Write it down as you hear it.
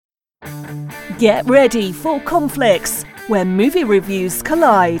Get ready for Conflicts, where movie reviews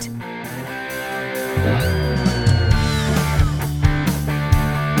collide.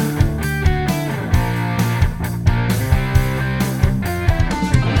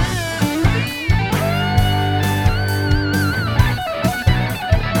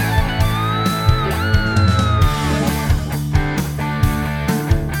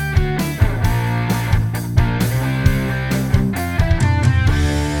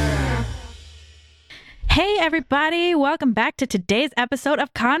 Hey everybody, welcome back to today's episode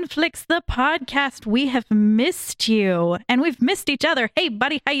of Conflicts, the podcast. We have missed you and we've missed each other. Hey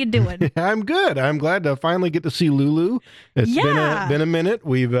buddy, how you doing? I'm good. I'm glad to finally get to see Lulu. It's been a minute.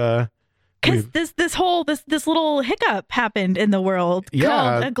 Because this little hiccup happened in the world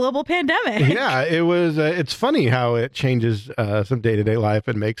called a global pandemic. Yeah, it was. It's funny how it changes some day-to-day life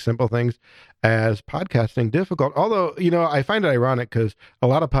and makes simple things as podcasting difficult. Although, I find it ironic because a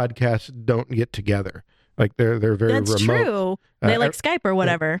lot of podcasts don't get together. Like they're very remote. That's true. They like Skype or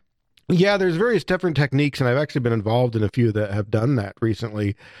whatever. Yeah, there's various different techniques, and I've actually been involved in a few that have done that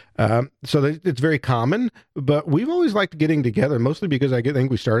recently. So it's very common, but we've always liked getting together, mostly because I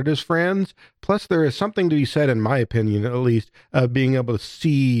think we started as friends. Plus, there is something to be said, in my opinion, at least, of being able to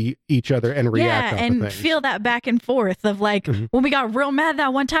see each other and react and to things. Feel that back and forth of like when we got real mad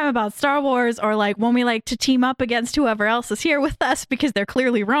that one time about Star Wars, or like when we like to team up against whoever else is here with us because they're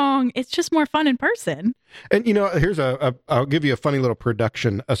clearly wrong. It's just more fun in person. And, here's I'll give you a funny little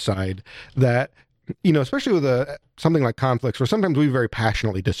production aside that, especially with something like Conflicts, where sometimes we very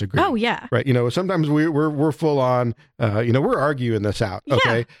passionately disagree. Oh, yeah. Right. Sometimes we're full on, we're arguing this out.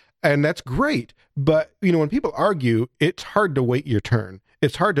 Okay. Yeah. And that's great. But, when people argue, it's hard to wait your turn.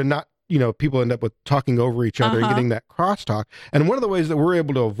 It's hard to not, people end up with talking over each other and getting that crosstalk. And one of the ways that we're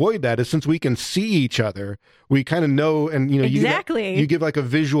able to avoid that is since we can see each other, we kind of know, and, exactly. you give like a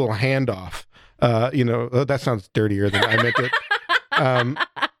visual handoff. That sounds dirtier than I meant it.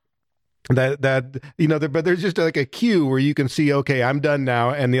 But there's just like a cue where you can see, okay, I'm done now,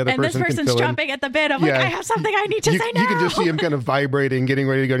 and the other person this can person's fill chomping in. At the bit. I'm like, I have something I need to say now. You can just see him kind of vibrating, getting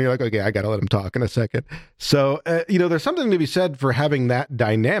ready to go, and you're like, okay, I got to let him talk in a second. So, there's something to be said for having that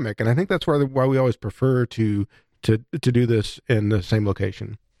dynamic, and I think that's why we always prefer to do this in the same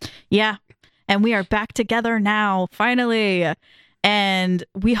location. Yeah, and we are back together now, finally. And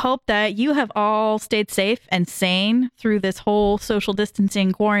we hope that you have all stayed safe and sane through this whole social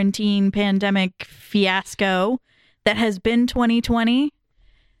distancing, quarantine, pandemic fiasco that has been 2020.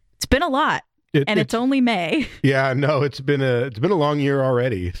 It's been a lot, and it's only May. Yeah, no, it's been a long year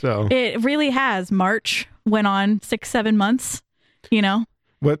already. So it really has. March went on 6-7 months.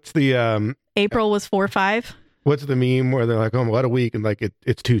 What's the April was 4 or 5. What's the meme where they're like, oh, what a week, and like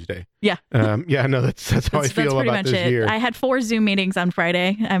it's Tuesday? Yeah. No, that's how I feel about this year. I had 4 Zoom meetings on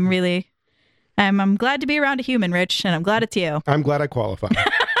Friday. I'm glad to be around a human, Rich, and I'm glad it's you. I'm glad I qualify.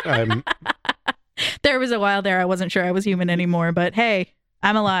 There was a while there I wasn't sure I was human anymore, but hey,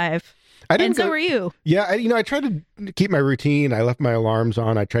 I'm alive. And so were you. Yeah, I tried to keep my routine. I left my alarms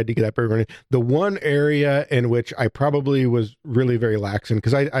on. I tried to get up every morning. The one area in which I probably was really very lax in,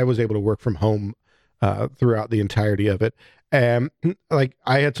 because I was able to work from home throughout the entirety of it. And like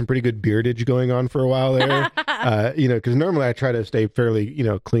I had some pretty good beardage going on for a while there, because normally I try to stay fairly,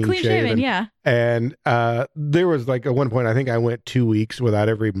 clean shaven. Yeah. And there was like at one point, I think I went 2 weeks without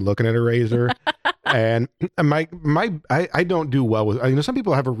ever even looking at a razor. And I don't do well with, some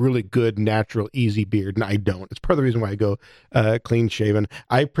people have a really good, natural, easy beard, and I don't. It's part of the reason why I go clean shaven.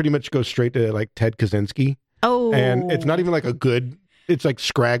 I pretty much go straight to like Ted Kaczynski. Oh. And it's not even like it's like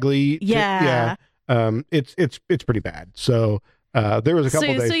scraggly. Yeah. It's pretty bad. So there was a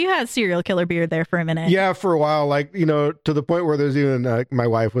couple days. So you had serial killer beard there for a minute. Yeah, for a while, like, to the point where there's even my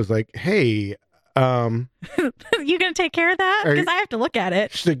wife was like, hey, you gonna take care of that? Because I have to look at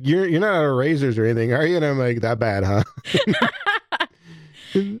it. She's like, you're not out of razors or anything, are you? And I'm like, that bad, huh?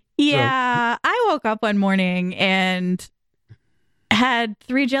 Yeah. So. I woke up one morning and had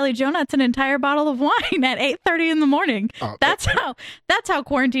 3 Jelly Jonuts and an entire bottle of wine at 8:30 in the morning. Oh, that's how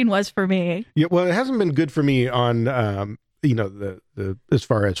quarantine was for me. Yeah, well, it hasn't been good for me on the as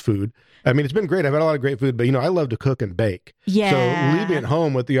far as food. I mean, it's been great. I've had a lot of great food, but I love to cook and bake. Yeah. So leaving at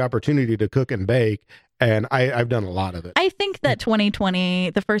home with the opportunity to cook and bake, and I've done a lot of it. I think that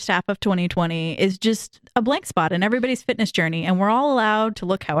 2020, the first half of 2020, is just a blank spot in everybody's fitness journey, and we're all allowed to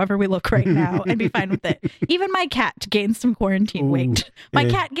look however we look right now and be fine with it. Even my cat gained some quarantine weight. My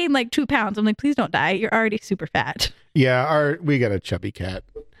cat gained like 2 pounds. I'm like, please don't die. You're already super fat. Yeah, we got a chubby cat.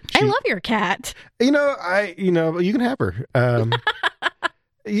 I love your cat. You can have her.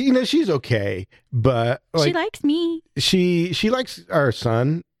 She's okay, but she likes me. She likes our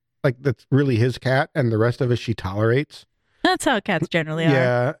son. like that's really his cat, and the rest of us she tolerates. That's how cats generally are.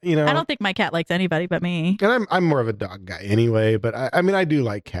 Yeah, you know. I don't think my cat likes anybody but me. And I'm more of a dog guy anyway, but I mean I do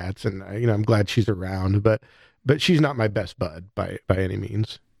like cats, and you know I'm glad she's around, but she's not my best bud by any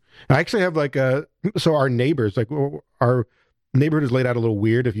means. I actually have so our neighbors, like our neighborhood is laid out a little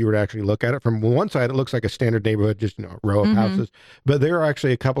weird if you were to actually look at it. From one side, it looks like a standard neighborhood, just, you know, a row of houses. But there are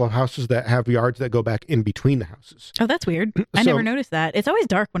actually a couple of houses that have yards that go back in between the houses. Oh, that's weird. I never noticed that. It's always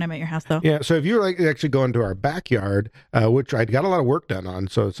dark when I'm at your house, though. Yeah, so if you were actually going to our backyard, which I got a lot of work done on,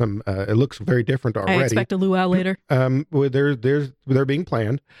 so it looks very different already. I expect a luau later. Well, they're being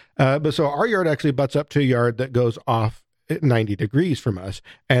planned. But so our yard actually butts up to a yard that goes off 90 degrees from us.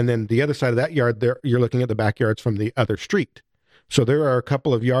 And then the other side of that yard, there you're looking at the backyards from the other street. So there are a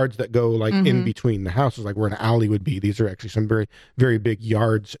couple of yards that go like in between the houses, like where an alley would be. These are actually some very, very big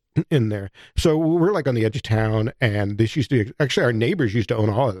yards in there. So we're like on the edge of town, and this used to be, actually our neighbors used to own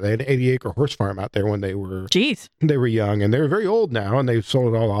all of it. They had an 80-acre horse farm out there when they were young, and they're very old now, and they've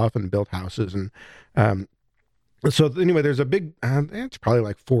sold it all off and built houses. And so anyway, there's a big, it's probably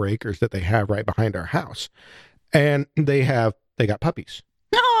like 4 acres that they have right behind our house, and they got puppies.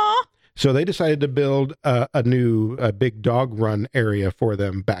 Aww. So they decided to build a new big dog run area for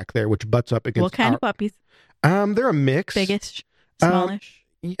them back there, which butts up against. What kind of puppies? They're a mix. Biggish, smallish.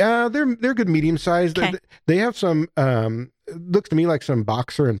 Yeah, they're good medium sized. Okay. They have some. Looks to me like some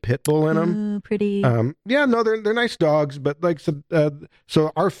boxer and pit bull in them. Ooh, pretty. Yeah, no, they're nice dogs, but like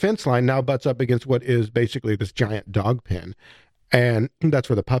so our fence line now butts up against what is basically this giant dog pen, and that's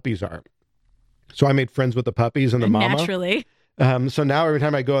where the puppies are. So I made friends with the puppies and the mama. Naturally. So now every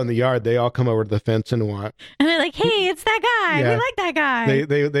time I go in the yard, they all come over to the fence and want. And they're like, "Hey, it's that guy. Yeah. We like that guy."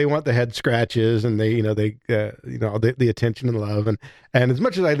 They want the head scratches, and the attention and love, and as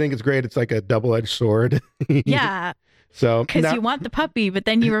much as I think it's great, it's like a double-edged sword. Yeah. So because you want the puppy, but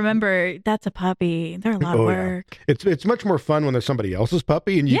then you remember that's a puppy. They're a lot of work. Yeah. It's much more fun when there's somebody else's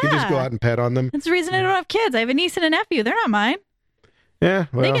puppy, and you can just go out and pet on them. That's the reason I don't have kids. I have a niece and a nephew. They're not mine. Yeah,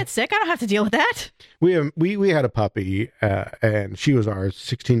 well, they get sick. I don't have to deal with that. We had a puppy, and she was ours.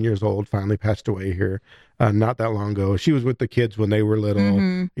 16 years old. Finally passed away here, not that long ago. She was with the kids when they were little.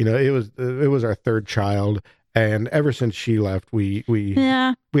 Mm-hmm. You know, it was our third child, and ever since she left, we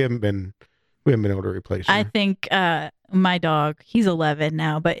haven't been able to replace her. I think my dog, he's 11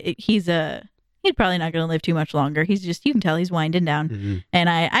 now, but he's probably not going to live too much longer. He's just, you can tell he's winding down. Mm-hmm. And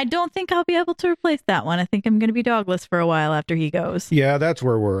I don't think I'll be able to replace that one. I think I'm going to be dogless for a while after he goes. Yeah, that's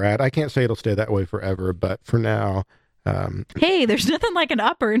where we're at. I can't say it'll stay that way forever, but for now. Hey, there's nothing like an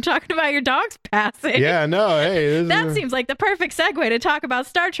upper and talking about your dogs passing. Yeah, no, hey. That seems like the perfect segue to talk about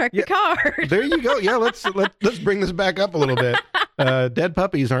Star Trek Picard. There you go. Yeah, let's bring this back up a little bit. Dead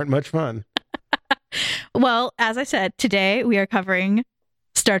puppies aren't much fun. Well, as I said, today we are covering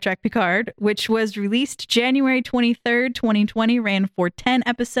Star Trek Picard, which was released January 23rd, 2020, ran for 10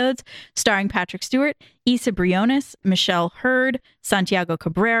 episodes, starring Patrick Stewart, Issa Briones, Michelle Hurd, Santiago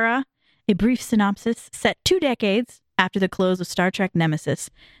Cabrera. A brief synopsis: set 2 decades after the close of Star Trek Nemesis,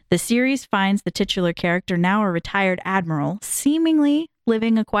 the series finds the titular character, now a retired admiral, seemingly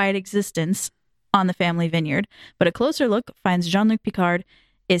living a quiet existence on the family vineyard, but a closer look finds Jean-Luc Picard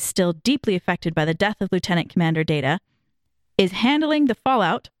is still deeply affected by the death of Lieutenant Commander Data, is handling the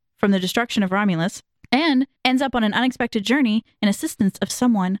fallout from the destruction of Romulus, and ends up on an unexpected journey in assistance of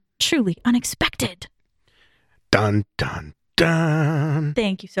someone truly unexpected. Dun, dun, dun.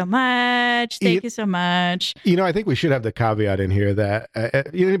 Thank you so much. Thank you so much. You know, I think we should have the caveat in here that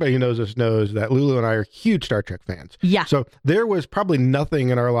anybody who knows us knows that Lulu and I are huge Star Trek fans. Yeah. So there was probably nothing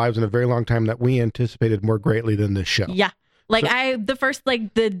in our lives in a very long time that we anticipated more greatly than this show. Yeah. Like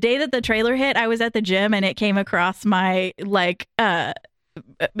the day that the trailer hit, I was at the gym and it came across my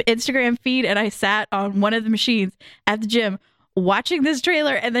Instagram feed, and I sat on one of the machines at the gym watching this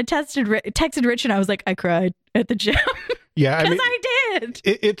trailer, and then texted Rich, and I was like, I cried at the gym. Yeah, I mean, I did.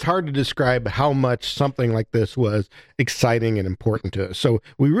 It's hard to describe how much something like this was exciting and important to us. So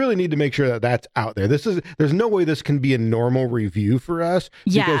we really need to make sure that that's out there. There's no way this can be a normal review for us.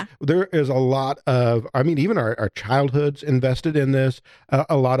 Yeah. Because there is a lot of, I mean, even our childhoods invested in this,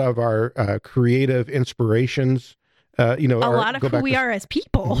 a lot of our creative inspirations, a lot of who we are as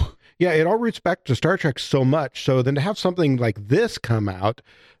people. Yeah, it all roots back to Star Trek so much. So then to have something like this come out,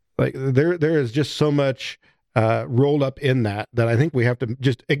 like there is just so much rolled up in that I think we have to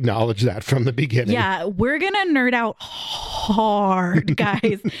just acknowledge that from the beginning. Yeah, we're gonna nerd out hard,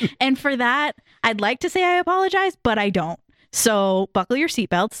 guys. And for that, I'd like to say I apologize, but I don't. So buckle your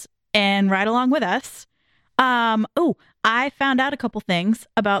seatbelts and ride along with us. I found out a couple things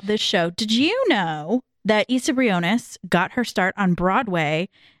about this show. Did you know that Issa Briones got her start on Broadway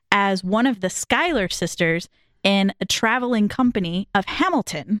as one of the Schuyler sisters in a traveling company of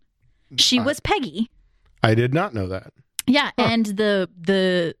Hamilton. She was Peggy. I did not know that. Yeah, and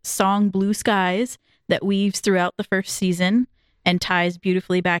the song Blue Skies that weaves throughout the first season and ties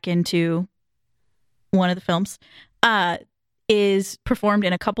beautifully back into one of the films is performed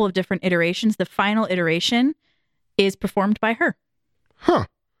in a couple of different iterations. The final iteration is performed by her. Huh.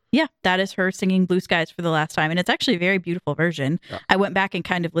 Yeah, that is her singing Blue Skies for the last time. And it's actually a very beautiful version. Yeah. I went back and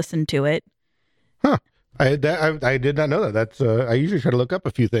kind of listened to it. Huh. I did not know that. That's I usually try to look up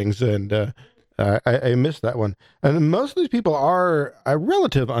a few things, and I missed that one. And most of these people are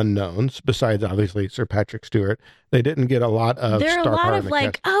relative unknowns, besides obviously Sir Patrick Stewart. They didn't get a lot of. There are star a lot power of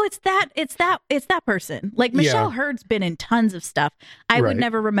like, oh, it's that person. Like Michelle Hurd's been in tons of stuff. I would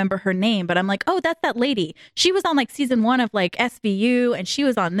never remember her name, but I'm like, oh, that's that lady. She was on like season 1 of like SVU, and she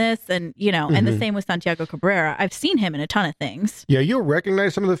was on this, and and the same with Santiago Cabrera. I've seen him in a ton of things. Yeah, you'll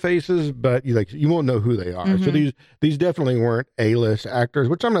recognize some of the faces, but you won't know who they are. So these definitely weren't A-list actors,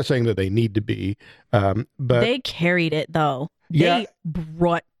 which I'm not saying that they need to be, but they carried it though. They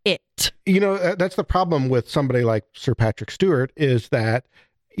brought it. That's the problem with somebody like Sir Patrick Stewart is that,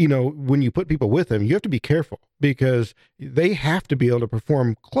 when you put people with him, you have to be careful because they have to be able to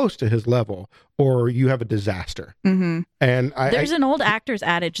perform close to his level or you have a disaster. Mm-hmm. And there's an old actor's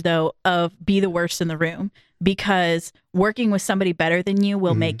adage, though, of be the worst in the room because working with somebody better than you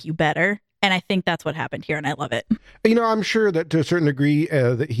will make you better. And I think that's what happened here, and I love it. I'm sure that to a certain degree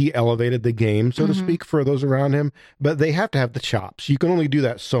that he elevated the game, so to speak, for those around him. But they have to have the chops. You can only do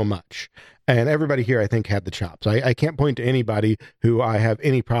that so much. And everybody here, I think, had the chops. I can't point to anybody who I have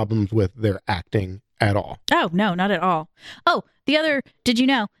any problems with their acting at all. Oh, no, not at all. Oh, the other, did you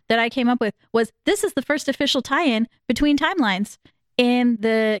know, that I came up with was this is the first official tie-in between timelines. In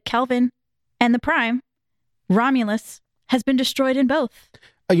the Kelvin and the Prime, Romulus has been destroyed in both.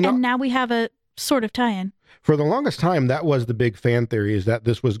 And now we have a sort of tie-in. For the longest time, that was the big fan theory, is that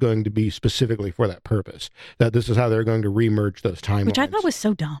this was going to be specifically for that purpose, that this is how they're going to remerge those timelines. Which I thought was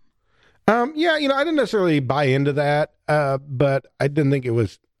so dumb. I didn't necessarily buy into that, but I didn't think it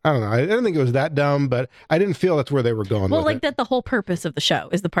was, I don't know, I didn't think it was that dumb, but I didn't feel that's where they were going with it. That the whole purpose of the show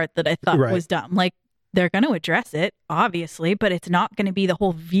is the part that I thought was dumb. Like, they're going to address it, obviously, but it's not going to be the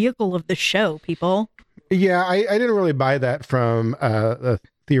whole vehicle of the show, people. Yeah, I didn't really buy that from a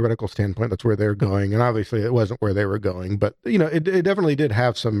theoretical standpoint. That's where they're going. And obviously it wasn't where they were going, but it definitely did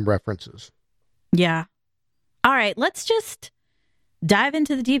have some references. Yeah. All right, let's just dive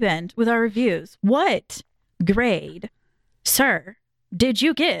into the deep end with our reviews. What grade, sir, did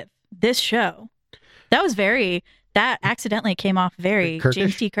you give this show? That accidentally came off very Kirkish?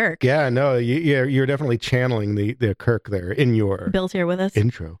 James T. Kirk. Yeah, no, you're definitely channeling the Kirk there in your Bill's here with us.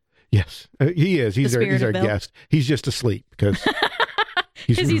 Intro. Yes, he is. He's our guest. He's just asleep because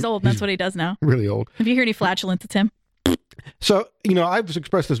he's old. That's what he does now. Really old. If you hear any flatulence, it's him. So, I've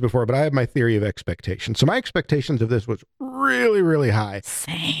expressed this before, but I have my theory of expectation. So my expectations of this was really, really high.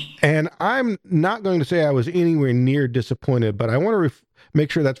 Same. And I'm not going to say I was anywhere near disappointed, but I want to make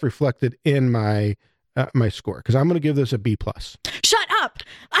sure that's reflected in my my score, because I'm going to give this a B+. Shut up!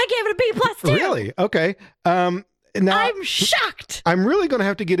 I gave it a B+ too. Really? Okay. Now, I'm shocked. I'm really going to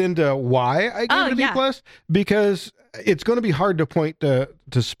have to get into why I gave it a B+, because it's going to be hard to point to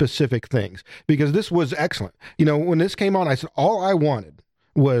specific things, because this was excellent. When this came on, I said, all I wanted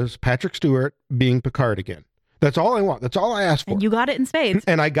was Patrick Stewart being Picard again. That's all I want. That's all I asked for. And you got it in spades.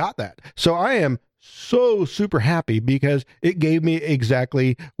 And I got that. So I am so super happy because it gave me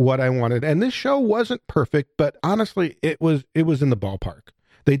exactly what I wanted. And this show wasn't perfect, but honestly, it was in the ballpark.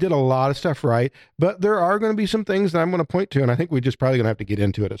 They did a lot of stuff right, but there are going to be some things that I'm going to point to, and I think we're just probably going to have to get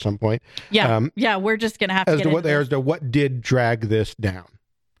into it at some point. Yeah, we're just going to have to get into as to what did drag this down.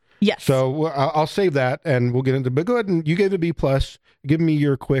 Yes. So I'll save that, and we'll get into it. But go ahead, and you gave it a B+. Give me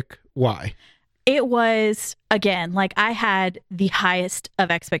your quick why. It was, again, like I had the highest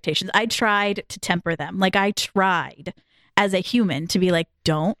of expectations. I tried to temper them. Like I tried as a human to be like,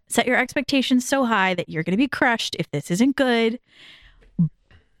 don't set your expectations so high that you're going to be crushed if this isn't good.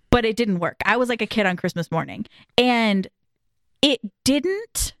 But it didn't work. I was like a kid on Christmas morning, and it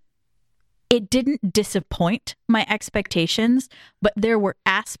didn't disappoint my expectations, but there were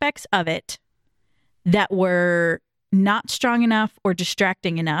aspects of it that were not strong enough or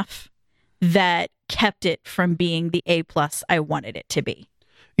distracting enough that kept it from being the A+ I wanted it to be.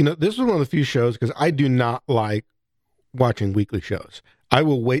 This was one of the few shows, because I do not like watching weekly shows. I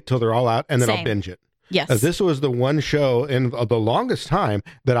will wait till they're all out and then I'll binge it. Yes. This was the one show in the longest time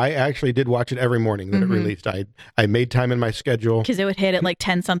that I actually did watch it every morning that it released. I made time in my schedule because it would hit at like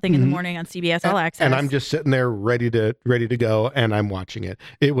 10 something in the morning on CBS All Access. And I'm just sitting there ready to go, and I'm watching it.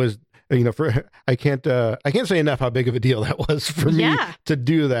 It was, I can't say enough how big of a deal that was for me to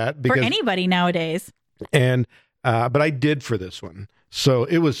do that, because, for anybody nowadays. And but I did for this one. So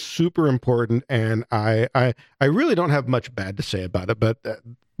it was super important, and I really don't have much bad to say about it, but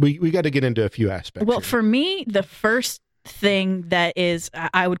we got to get into a few aspects. Well, here. for me, the first thing that is,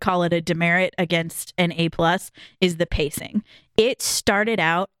 I would call it a demerit against an A+, is the pacing. It started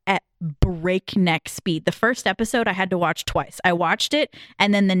out at breakneck speed. The first episode I had to watch twice. I watched it,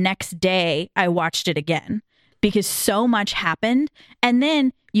 and then the next day I watched it again, because so much happened. And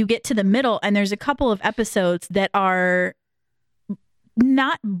then you get to the middle, and there's a couple of episodes that are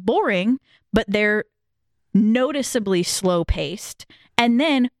not boring, but they're noticeably slow paced. And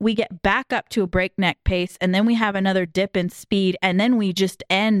then we get back up to a breakneck pace, and then we have another dip in speed, and then we just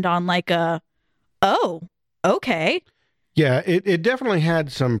end on like oh, okay. Yeah, it definitely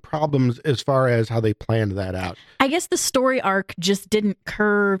had some problems as far as how they planned that out. I guess the story arc just didn't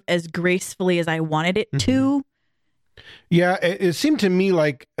curve as gracefully as I wanted it to. Yeah, it seemed to me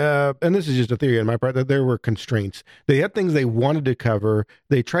like, and this is just a theory on my part, that there were constraints. They had things they wanted to cover.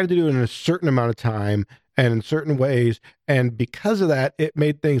 They tried to do it in a certain amount of time and in certain ways. And because of that, it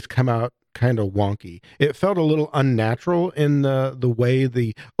made things come out kind of wonky. It felt a little unnatural in the way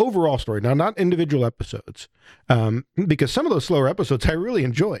the overall story, now not individual episodes, because some of those slower episodes I really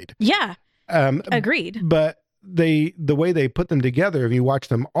enjoyed. Yeah, agreed. But the way they put them together, if you watch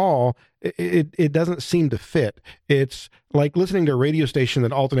them all, it doesn't seem to fit. It's like listening to a radio station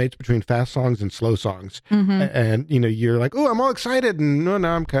that alternates between fast songs and slow songs, and you're like, oh, I'm all excited, and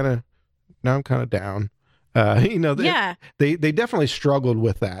now I'm kind of down. They definitely struggled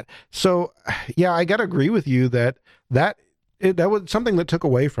with that. So yeah, I gotta agree with you that was something that took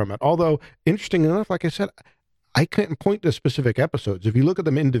away from it. Although, interesting enough, like I said, I couldn't point to specific episodes. If you look at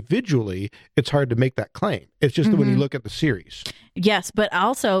them individually, it's hard to make that claim. It's just that when you look at the series. Yes, but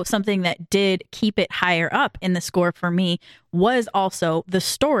also something that did keep it higher up in the score for me was also the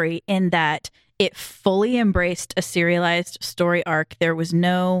story, in that it fully embraced a serialized story arc. There was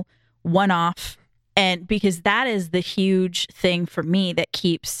no one-off, and because that is the huge thing for me that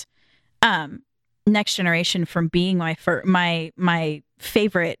keeps Next Generation from being my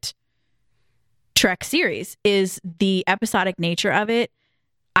favorite Trek series, is the episodic nature of it.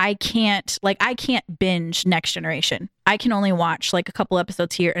 I can't binge Next Generation. I can only watch like a couple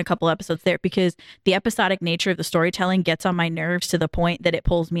episodes here and a couple episodes there, because the episodic nature of the storytelling gets on my nerves to the point that it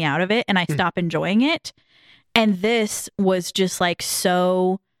pulls me out of it and I stop enjoying it. And this was just like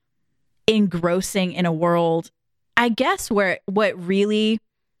so engrossing in a world, I guess, what really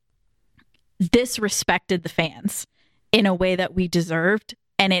disrespected the fans in a way that we deserved,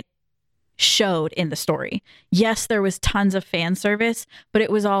 and it showed in the story. Yes, there was tons of fan service, but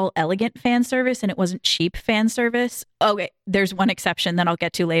it was all elegant fan service, and it wasn't cheap fan service. Okay, there's one exception that I'll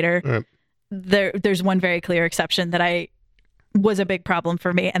get to later. Right. There's one very clear exception that was a big problem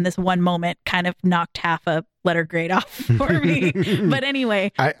for me, and this one moment kind of knocked half a letter grade off for me. But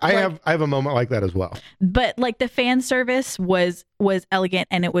anyway, I have a moment like that as well. But like the fan service was elegant,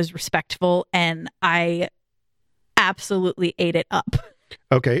 and it was respectful, and I absolutely ate it up.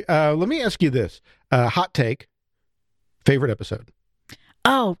 Okay, let me ask you this. Hot take. Favorite episode?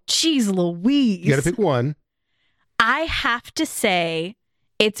 Oh, geez Louise. You got to pick one. I have to say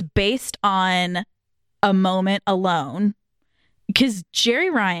it's based on a moment alone, because Jerry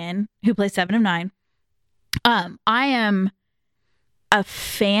Ryan, who plays Seven of Nine, I am a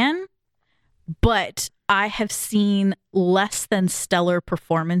fan, but I have seen less than stellar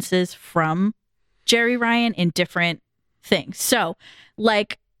performances from Jerry Ryan in different things. So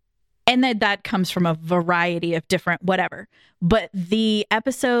like, and that comes from a variety of different whatever. But the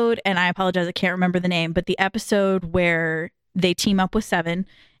episode, and I apologize, I can't remember the name, but the episode where they team up with Seven,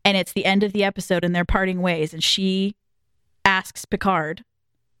 and it's the end of the episode and they're parting ways, and she asks Picard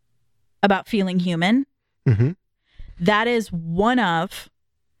about feeling human. Mm-hmm. That is one of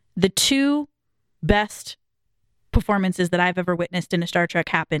the two best performances that I've ever witnessed in a Star Trek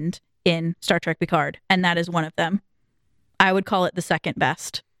happened in Star Trek Picard, and that is one of them. I would call it the second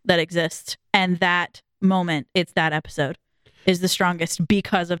best that exists. And that moment, it's that episode, is the strongest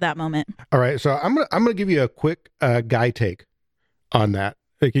because of that moment. All right. So I'm gonna give you a quick guy take on that.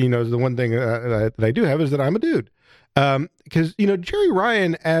 Like, the one thing that I do have is that I'm a dude. Because, Jerry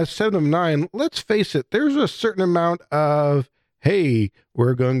Ryan as Seven of Nine, let's face it, there's a certain amount of hey,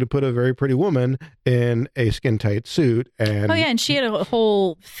 we're going to put a very pretty woman in a skin tight suit. And oh yeah, and she had a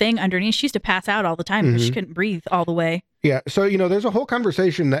whole thing underneath. She used to pass out all the time because she couldn't breathe all the way. Yeah, so there's a whole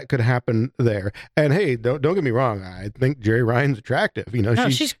conversation that could happen there. And hey, don't get me wrong, I think Jeri Ryan's attractive.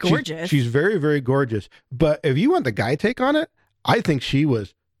 She's gorgeous. She's very, very gorgeous. But if you want the guy take on it, I think she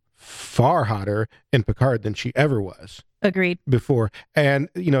was far hotter in Picard than she ever was. Agreed. Before. And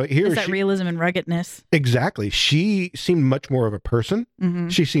here is that realism and ruggedness. Exactly. She seemed much more of a person. Mm-hmm.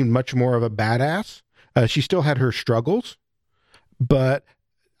 She seemed much more of a badass. She still had her struggles, but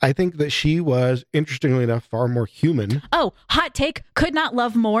I think that she was, interestingly enough, far more human. Oh, hot take. Could not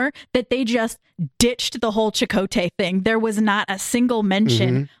love more that they just ditched the whole Chakotay thing. There was not a single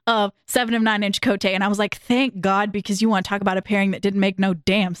mention of 7 of 9 and Chakotay. And I was like, thank God, because you want to talk about a pairing that didn't make no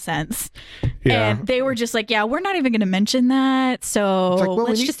damn sense. Yeah. And they were just like, yeah, we're not even going to mention that. So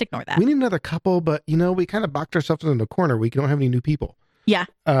let's just ignore that. We need another couple, but, we kind of boxed ourselves in the corner. We don't have any new people. Yeah.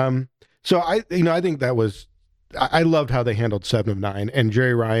 So I think that was... I loved how they handled 7 of 9 and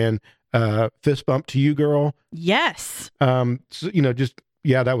Jeri Ryan, fist bump to you, girl. Yes. So,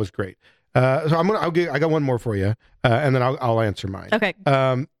 that was great. So I got one more for you, and then I'll answer mine. Okay.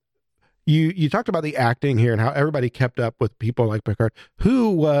 You talked about the acting here and how everybody kept up with people like Picard. Who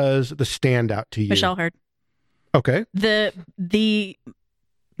was the standout to you? Michelle Hurd. Okay. The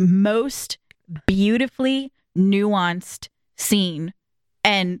most beautifully nuanced scene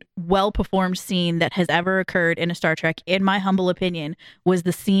and well-performed scene that has ever occurred in a Star Trek, in my humble opinion, was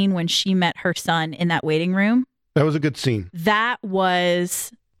the scene when she met her son in that waiting room. That was a good scene. That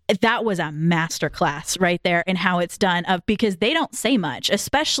was a masterclass right there in how it's done, because they don't say much,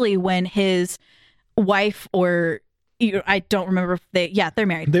 especially when his wife, or I don't remember if they're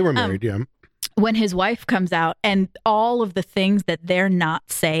married. They were married, yeah. When his wife comes out and all of the things that they're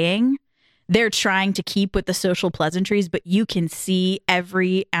not saying, they're trying to keep with the social pleasantries, but you can see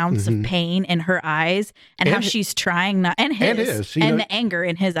every ounce of pain in her eyes and how she's trying not, and the anger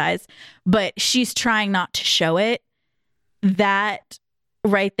in his eyes, but she's trying not to show it. That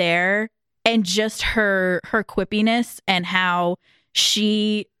right there, and just her quippiness and how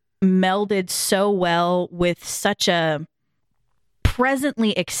she melded so well with such a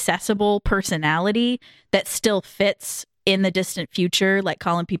presently accessible personality that still fits in the distant future, like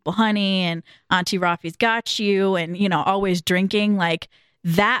calling people honey and Auntie Rafi's got you and, always drinking. Like,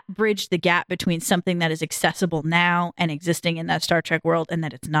 that bridged the gap between something that is accessible now and existing in that Star Trek world, and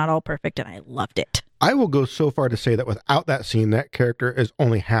that it's not all perfect, and I loved it. I will go so far to say that without that scene, that character is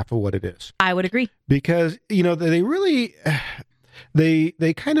only half of what it is. I would agree. Because, they really,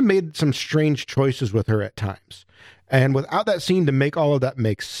 they kind of made some strange choices with her at times. And without that scene to make all of that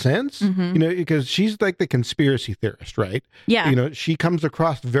make sense, because she's like the conspiracy theorist, right? Yeah. She comes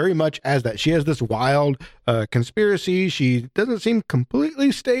across very much as that. She has this wild conspiracy. She doesn't seem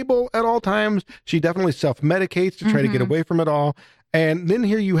completely stable at all times. She definitely self-medicates to try to get away from it all. And then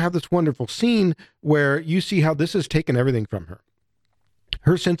here you have this wonderful scene where you see how this has taken everything from her.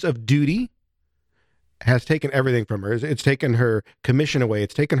 Her sense of duty has taken everything from her. It's taken her commission away.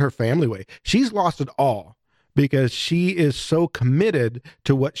 It's taken her family away. She's lost it all, because she is so committed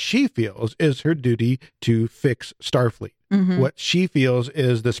to what she feels is her duty to fix Starfleet. What she feels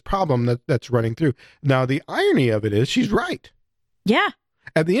is this problem that's running through. Now, the irony of it is she's right. Yeah.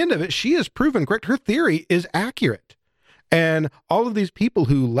 At the end of it, she is proven correct. Her theory is accurate. And all of these people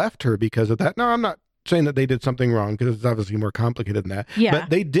who left her because of that, no, I'm not saying that they did something wrong, because it's obviously more complicated than that. Yeah. But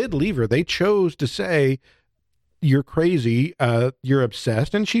they did leave her. They chose to say, you're crazy, you're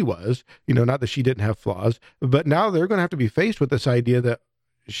obsessed, and she was, not that she didn't have flaws, but now they're going to have to be faced with this idea that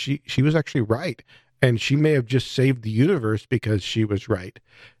she was actually right, and she may have just saved the universe because she was right.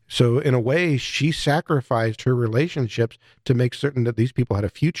 So in a way, she sacrificed her relationships to make certain that these people had a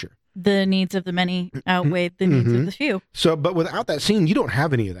future. The needs of the many outweighed the needs of the few. So, but without that scene, you don't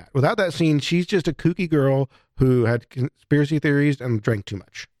have any of that. Without that scene, she's just a kooky girl who had conspiracy theories and drank too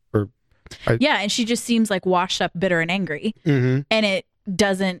much. And she just seems like washed up, bitter, and angry. And it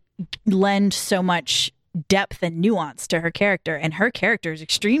doesn't lend so much depth and nuance to her character. And her character is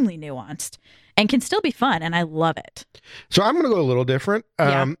extremely nuanced and can still be fun. And I love it. So I'm going to go a little different.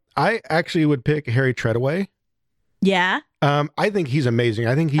 I actually would pick Harry Treadaway. Yeah. I think he's amazing.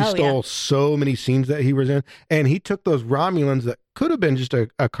 I think he stole so many scenes that he was in, and he took those Romulans that could have been just a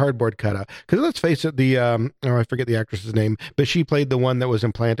cardboard cutout. Because let's face it, I forget the actress's name, but she played the one that was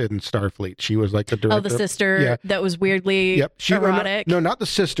implanted in Starfleet. She was like the director. Oh, the sister that was weirdly erotic. No, not the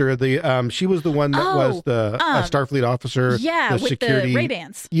sister. She was the one that was the Starfleet officer. Yeah, the with security. the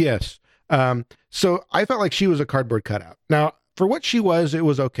Ray-Bans. Yes. So I felt like she was a cardboard cutout. Now, for what she was, it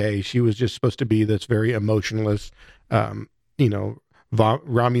was okay. She was just supposed to be this very emotionless,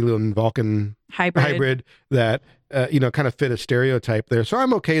 Romulan Vulcan hybrid that kind of fit a stereotype there. So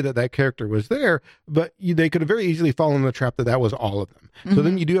I'm okay that character was there, but they could have very easily fallen in the trap that was all of them. Mm-hmm. So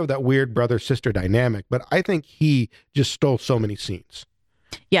then you do have that weird brother-sister dynamic, but I think he just stole so many scenes.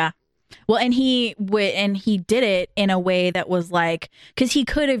 Yeah. Well, and he did it in a way that was like, because he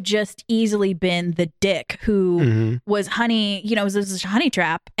could have just easily been the dick who was honey, was a honey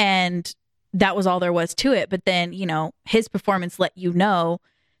trap, and that was all there was to it. But then, his performance let you know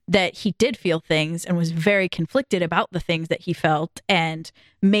that he did feel things and was very conflicted about the things that he felt, and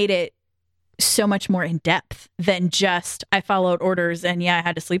made it so much more in depth than just, I followed orders and I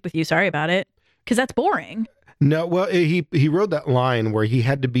had to sleep with you. Sorry about it. Because that's boring. No, well, he wrote that line where he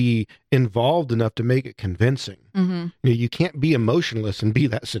had to be involved enough to make it convincing. Mm-hmm. You can't be emotionless and be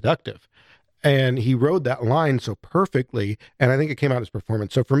that seductive. And he wrote that line so perfectly, and I think it came out in his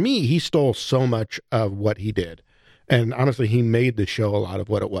performance. So for me, he stole so much of what he did. And honestly, he made the show a lot of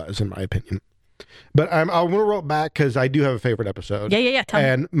what it was, in my opinion. But I want to roll it back because I do have a favorite episode. Yeah.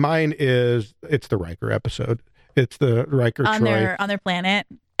 Tell me. Mine it's the Riker episode. It's the Riker Troy. On their planet.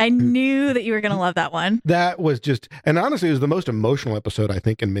 I knew that you were going to love that one. That was just, and honestly, it was the most emotional episode, I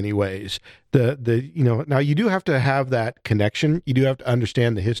think, in many ways. Now you do have to have that connection. You do have to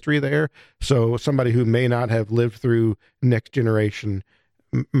understand the history there. So somebody who may not have lived through Next Generation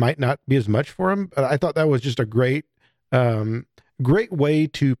might not be as much for him. But I thought that was just a great way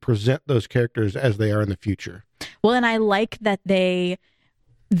to present those characters as they are in the future. Well, and I like that they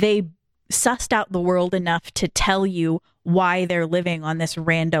sussed out the world enough to tell you why they're living on this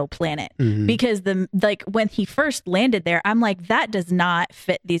rando planet. Mm-hmm. Because when he first landed there, I'm like, that does not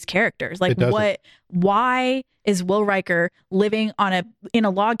fit these characters. Like, why is Will Riker living in a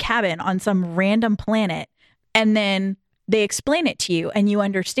log cabin on some random planet? And then they explain it to you and you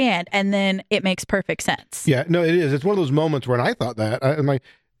understand, and then it makes perfect sense. Yeah, no, it is. It's one of those moments when I thought that, I'm like,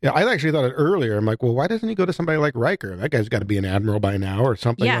 yeah, I actually thought it earlier. I'm like, well, why doesn't he go to somebody like Riker? That guy's got to be an admiral by now or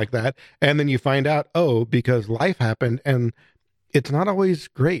something like that. And then you find out, because life happened, and it's not always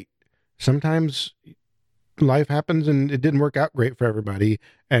great. Sometimes life happens and it didn't work out great for everybody.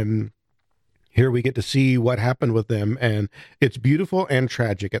 And here we get to see what happened with them. And it's beautiful and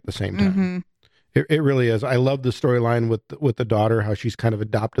tragic at the same time. Mm-hmm. It really is. I love the storyline with the daughter, how she's kind of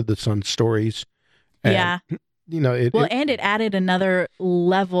adopted the son's stories. And, and it added another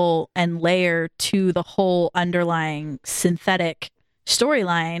level and layer to the whole underlying synthetic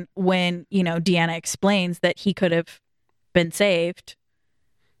storyline when, Deanna explains that he could have been saved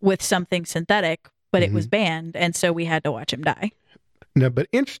with something synthetic, but it was banned. And so we had to watch him die. No, but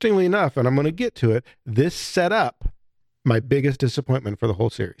interestingly enough, and I'm going to get to it, this set up my biggest disappointment for the whole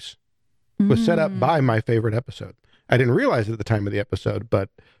series. Was set up by my favorite episode. I didn't realize it at the time of the episode,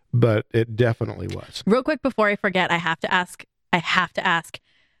 but it definitely was. Real quick before I forget, I have to ask,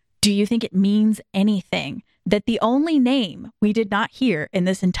 do you think it means anything that the only name we did not hear in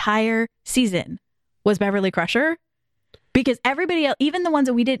this entire season was Beverly Crusher? Because everybody else, even the ones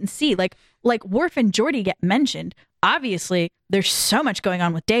that we didn't see, like Worf and Geordi get mentioned. Obviously, there's so much going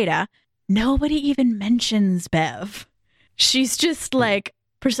on with Data. Nobody even mentions Bev. She's just like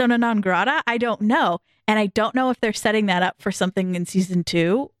persona non grata. I don't know. And I don't know if they're setting that up for something in season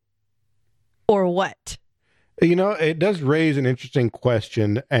 2 or what. It does raise an interesting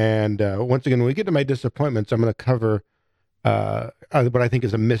question. And once again, when we get to my disappointments, I'm going to cover what I think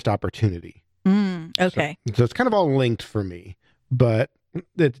is a missed opportunity. Okay. So it's kind of all linked for me, but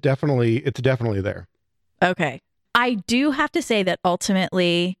it's definitely there. Okay. I do have to say that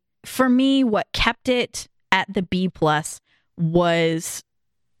ultimately, for me, what kept it at the B+ was,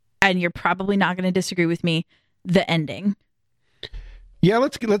 and you're probably not going to disagree with me, the ending. Yeah,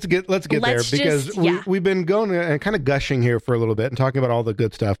 let's get there, because we've been going and kind of gushing here for a little bit and talking about all the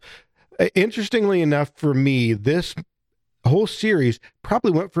good stuff. Interestingly enough, for me, this whole series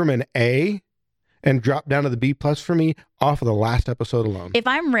probably went from an A and dropped down to the B+ for me off of the last episode alone. If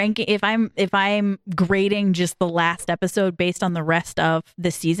I'm grading just the last episode based on the rest of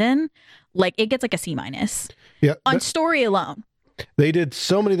the season, like, it gets like a C-. Yeah, on story alone. They did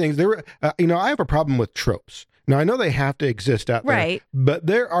so many things. There were, I have a problem with tropes. Now, I know they have to exist out there, right? But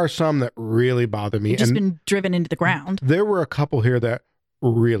there are some that really bother me. Just been driven into the ground. There were a couple here that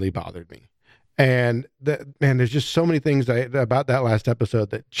really bothered me. And there's just so many things about that last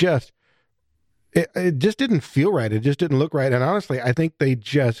episode that it just didn't feel right. It just didn't look right. And honestly, I think they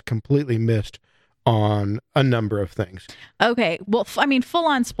just completely missed on a number of things. Okay. Well, full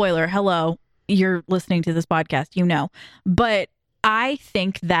on spoiler. Hello. You're listening to this podcast, but I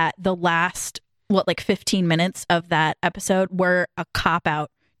think that the last, 15 minutes of that episode were a cop-out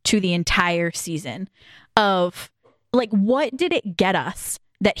to the entire season of like, what did it get us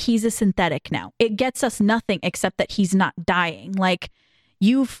that he's a synthetic now? It gets us nothing except that he's not dying. Like,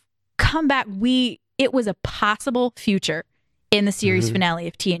 you've come back. It was a possible future in the series finale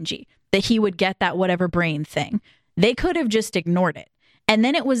of TNG that he would get that whatever brain thing. They could have just ignored it. And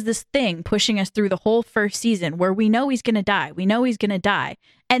then it was this thing pushing us through the whole first season where we know he's going to die. We know he's going to die.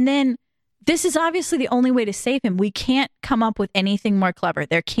 And then this is obviously the only way to save him. We can't come up with anything more clever.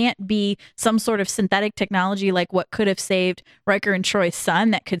 There can't be some sort of synthetic technology like what could have saved Riker and Troy's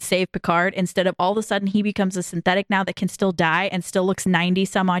son that could save Picard. Instead of all of a sudden he becomes a synthetic now that can still die and still looks 90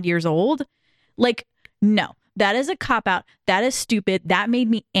 some odd years old. Like, no, that is a cop-out. That is stupid. That made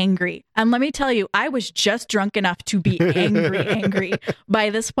me angry. And let me tell you, I was just drunk enough to be angry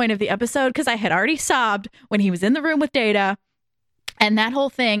by this point of the episode because I had already sobbed when he was in the room with Data. And that whole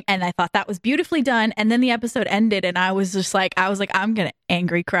thing, and I thought that was beautifully done. And then the episode ended, and I was like, I'm going to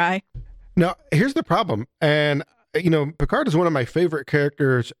angry cry. Now, here's the problem. And, Picard is one of my favorite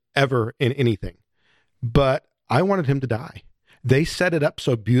characters ever in anything. But I wanted him to die. They set it up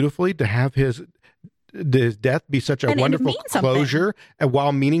so beautifully to have his death be such a wonderful closure and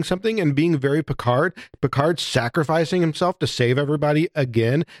while meaning something and being very Picard sacrificing himself to save everybody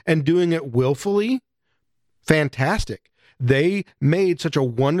again and doing it willfully. Fantastic. They made such a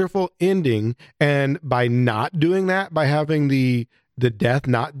wonderful ending, and by not doing that, by having the death,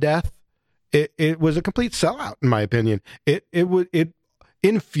 not death, it was a complete sellout, in my opinion. It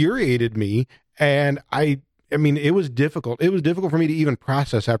infuriated me, and I mean, it was difficult. It was difficult for me to even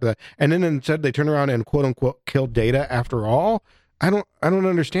process after that. And then instead, they turn around and quote unquote kill Data. After all, I don't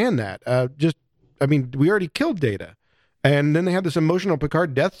understand that. We already killed Data, and then they had this emotional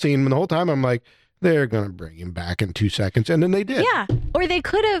Picard death scene. And the whole time, I'm like, they're going to bring him back in 2 seconds. And then they did. Yeah. Or they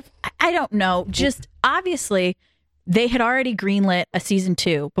could have, I don't know, just obviously they had already greenlit a season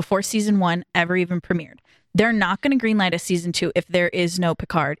 2 before season 1 ever even premiered. They're not going to greenlight a season 2 if there is no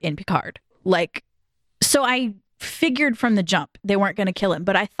Picard in Picard. Like, so I figured from the jump they weren't going to kill him,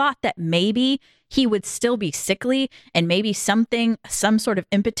 but I thought that maybe he would still be sickly and maybe some sort of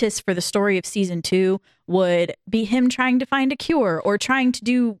impetus for the story of season 2 would be him trying to find a cure or trying to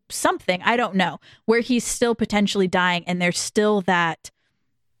do something, I don't know, where he's still potentially dying and there's still that.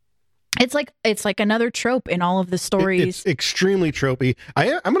 It's like another trope in all of the stories. It's extremely tropey. I'm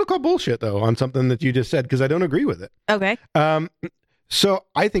going to call bullshit though on something that you just said because I don't agree with it. Okay. So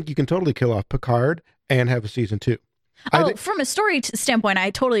I think you can totally kill off Picard and have a season 2. From a story standpoint, I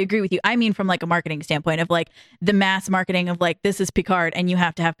totally agree with you. I mean, from like a marketing standpoint of like the mass marketing of like, this is Picard and you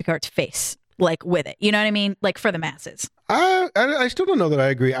have to have Picard's face like with it. You know what I mean? Like for the masses. I still don't know that I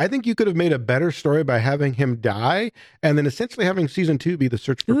agree. I think you could have made a better story by having him die and then essentially having season 2 be the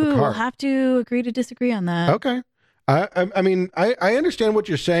search for Picard. We'll have to agree to disagree on that. Okay. I mean, I understand what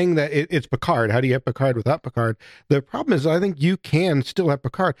you're saying that it's Picard. How do you have Picard without Picard? The problem is I think you can still have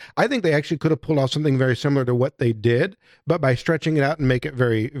Picard. I think they actually could have pulled off something very similar to what they did, but by stretching it out and make it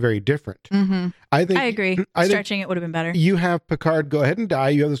very, very different. Mm-hmm. I agree. Stretching it would have been better. You have Picard go ahead and die.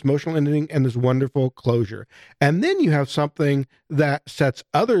 You have this emotional ending and this wonderful closure. And then you have something that sets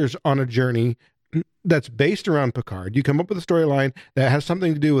others on a journey that's based around Picard. You come up with a storyline that has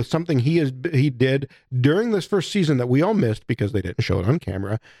something to do with something he did during this first season that we all missed because they didn't show it on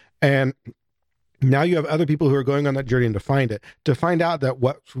camera. And now you have other people who are going on that journey to find out that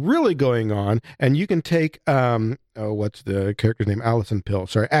what's really going on. And you can take, what's the character's name?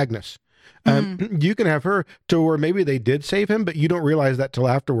 Agnes. You can have her to where maybe they did save him, but you don't realize that till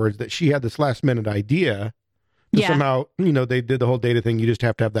afterwards that she had this last minute idea. Yeah. Somehow, they did the whole Data thing. You just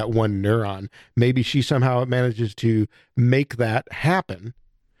have to have that one neuron. Maybe she somehow manages to make that happen.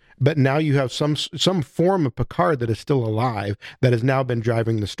 But now you have some form of Picard that is still alive that has now been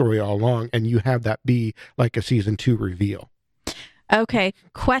driving the story all along. And you have that be like a season 2 reveal. Okay.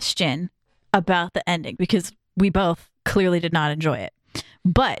 Question about the ending, because we both clearly did not enjoy it.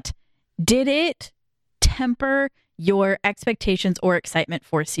 But did it temper your expectations or excitement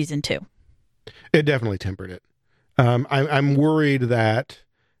for season 2? It definitely tempered it. I'm worried that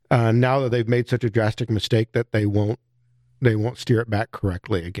now that they've made such a drastic mistake that they won't steer it back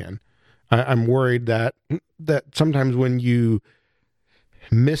correctly again. I'm worried that sometimes when you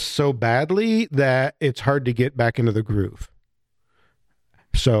miss so badly that it's hard to get back into the groove.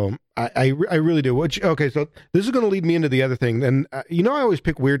 So I really do. Okay, so this is going to lead me into the other thing. And I always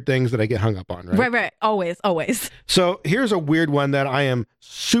pick weird things that I get hung up on, right? Right. Always. So here's a weird one that I am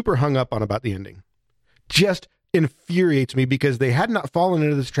super hung up on about the ending. Just infuriates me because they had not fallen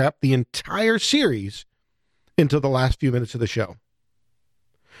into this trap the entire series until the last few minutes of the show.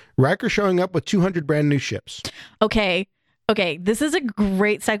 Riker showing up with 200 brand new ships. Okay. This is a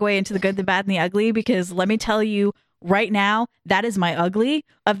great segue into the good, the bad, and the ugly, because let me tell you right now, that is my ugly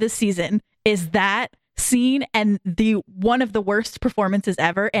of this season, is that scene and the one of the worst performances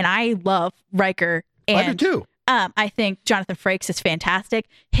ever. And I love Riker. And I do too. I think Jonathan Frakes is fantastic.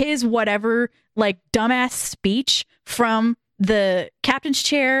 His whatever like dumbass speech from the captain's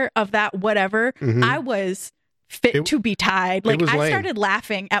chair of that whatever, I was fit to be tied. Like I started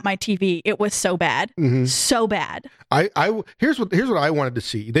laughing at my TV. It was so bad. So bad. Here's what I wanted to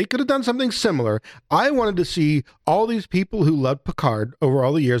see. They could have done something similar. I wanted to see all these people who loved Picard over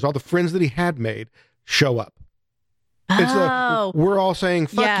all the years, all the friends that he had made, show up. We're all saying,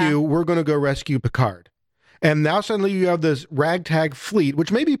 fuck you, we're going to go rescue Picard. And now suddenly you have this ragtag fleet,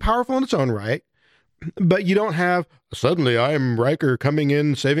 which may be powerful in its own right, but you don't have, suddenly I'm Riker coming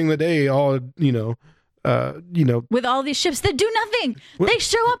in, saving the day, all, with all these ships that do nothing. They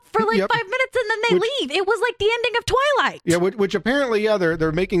show up for like 5 minutes and then they leave. It was like the ending of Twilight. Yeah, which apparently,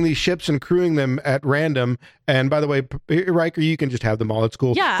 they're making these ships and crewing them at random. And by the way, Riker, you can just have them all. It's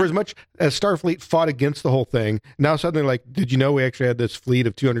cool. Yeah. For as much as Starfleet fought against the whole thing, now suddenly like, did you know we actually had this fleet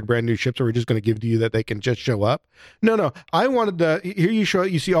of 200 brand new ships that we're just going to give to you that they can just show up? No. I wanted to, here you show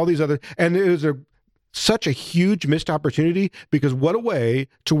it, you see all these other, and it was such a huge missed opportunity, because what a way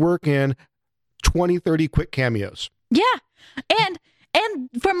to work in 20, 30 quick cameos. Yeah. And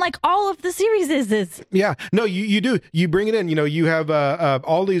from like all of the series is. Yeah. No, you do. You bring it in. You have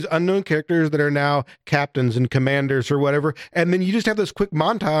all these unknown characters that are now captains and commanders or whatever. And then you just have this quick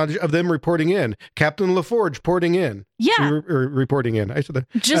montage of them reporting in. Captain LaForge reporting in. Yeah. Reporting in. I said that.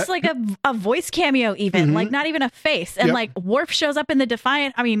 Just like a voice cameo even. Like not even a face. And like Worf shows up in the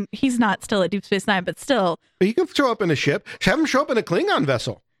Defiant. I mean, he's not still at Deep Space Nine, but still. He can show up in a ship. Have him show up in a Klingon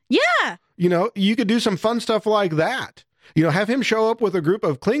vessel. Yeah. You could do some fun stuff like that. Have him show up with a group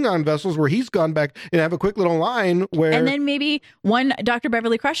of Klingon vessels where he's gone back and have a quick little line where... And then maybe one Dr.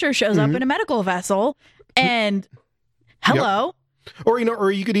 Beverly Crusher shows up in a medical vessel and hello. Yep.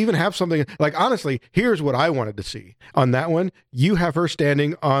 Or you could even have something like, honestly, here's what I wanted to see on that one. You have her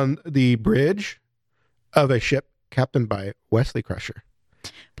standing on the bridge of a ship captained by Wesley Crusher.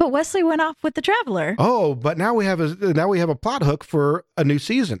 But Wesley went off with the Traveler. Oh, but now we have a plot hook for a new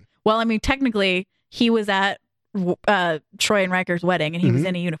season. Well, I mean, technically, he was at Troy and Riker's wedding, and he was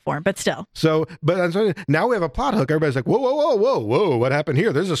in a uniform, but still. So, but I'm saying, now we have a plot hook. Everybody's like, whoa, what happened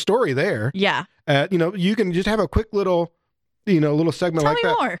here? There's a story there. Yeah. You can just have a quick little segment like that.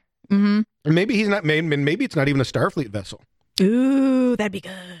 Tell me more. Mm-hmm. Maybe he's not made. Maybe it's not even a Starfleet vessel. Ooh, that'd be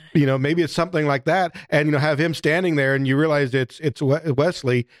good. Maybe it's something like that, and have him standing there, and you realize it's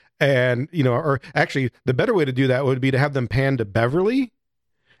Wesley, and or actually, the better way to do that would be to have them pan to Beverly,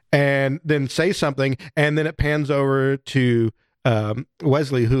 and then say something, and then it pans over to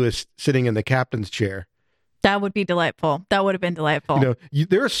Wesley, who is sitting in the captain's chair. That would be delightful. That would have been delightful.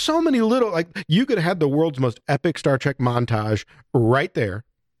 There are so many little, you could have had the world's most epic Star Trek montage right there.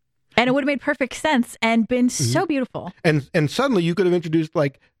 And it would have made perfect sense and been so beautiful. And suddenly you could have introduced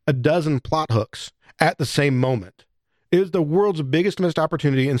like a dozen plot hooks at the same moment. It was the world's biggest missed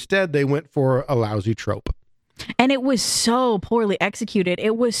opportunity. Instead, they went for a lousy trope. And it was so poorly executed.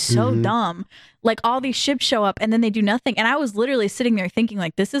 It was so dumb. Like all these ships show up and then they do nothing. And I was literally sitting there thinking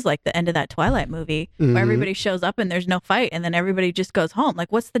like, this is like the end of that Twilight movie where everybody shows up and there's no fight. And then everybody just goes home.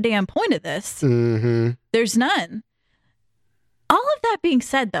 Like, what's the damn point of this? There's none. All of that being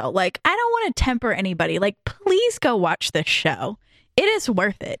said, though, like, I don't want to temper anybody. Like, please go watch this show. It is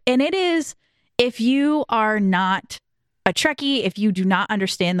worth it. And it is, if you are not a Trekkie, if you do not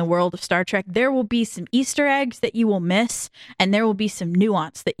understand the world of Star Trek, there will be some Easter eggs that you will miss, and there will be some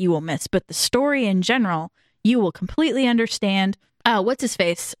nuance that you will miss. But the story in general, you will completely understand. What's his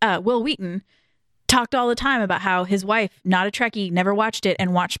face? Will Wheaton talked all the time about how his wife, not a Trekkie, never watched it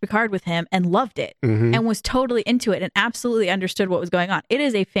and watched Picard with him and loved it and was totally into it and absolutely understood what was going on. It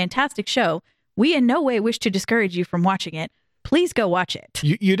is a fantastic show. We in no way wish to discourage you from watching it. Please go watch it.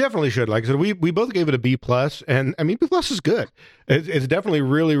 You definitely should. Like I said, we both gave it a B+, and I mean, B+ is good. It's definitely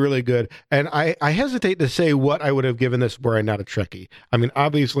really, really good. And I hesitate to say what I would have given this were I not a Trekkie. I mean,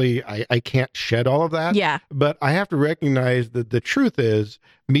 obviously, I can't shed all of that. Yeah. But I have to recognize that the truth is,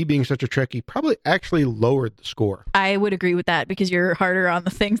 me being such a Trekkie probably actually lowered the score. I would agree with that because you're harder on the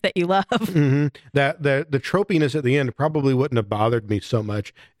things that you love. That the tropiness at the end probably wouldn't have bothered me so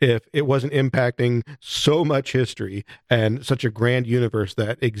much if it wasn't impacting so much history and such a grand universe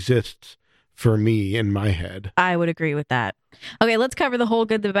that exists for me in my head. I would agree with that. Okay, let's cover the whole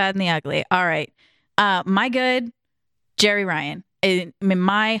good, the bad, and the ugly. All right. My good, Jeri Ryan. In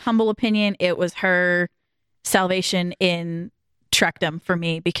my humble opinion, it was her salvation in Trekdom for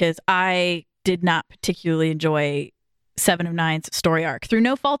me because I did not particularly enjoy Seven of Nine's story arc through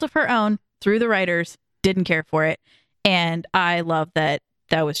no fault of her own, through the writers. didn't care for it. And I love that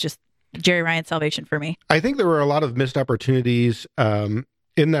was just Jerry Ryan's salvation for me. I think there were a lot of missed opportunities in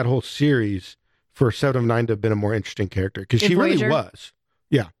that whole series for Seven of Nine to have been a more interesting character, because she really was.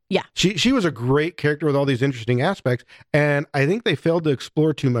 Yeah. Yeah. She was a great character with all these interesting aspects, and I think they failed to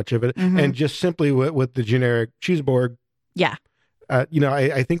explore too much of it, and just simply with the generic cheeseborg. Yeah.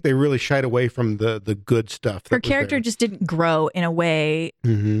 I think they really shied away from the good stuff. Her character just didn't grow in a way.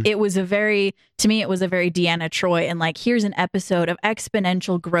 It was to me, it was a very Deanna Troi, and like, here's an episode of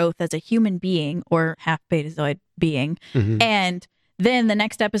exponential growth as a human being, or half betazoid being. And then the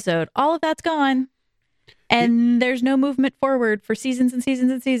next episode, all of that's gone. And there's no movement forward for seasons and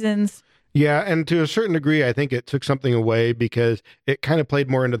seasons and seasons. Yeah, and to a certain degree, I think it took something away, because it kind of played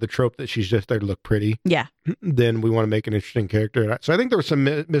more into the trope that she's just there to look pretty. Yeah. Then we want to make an interesting character. So I think there were some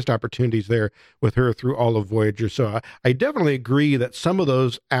missed opportunities there with her through all of Voyager. So I definitely agree that some of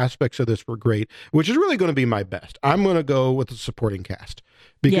those aspects of this were great, which is really going to be my best. I'm going to go with the supporting cast,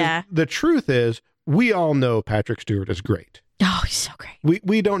 because the truth is, we all know Patrick Stewart is great. Oh, he's so great.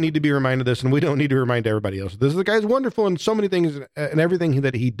 We don't need to be reminded of this, and we don't need to remind everybody else. The guy's wonderful in so many things and everything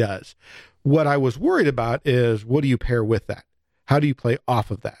that he does. What I was worried about is, what do you pair with that? How do you play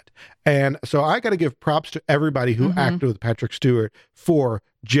off of that? And so I got to give props to everybody who acted with Patrick Stewart for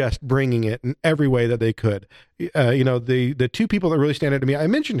just bringing it in every way that they could. The two people that really stand out to me, I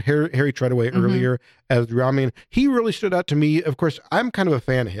mentioned Harry Treadaway earlier as Ramin. He really stood out to me. Of course, I'm kind of a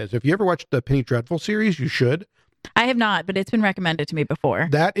fan of his. If you ever watched the Penny Dreadful series, you should. I have not, but it's been recommended to me before.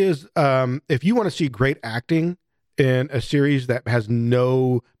 That is, if you want to see great acting in a series that has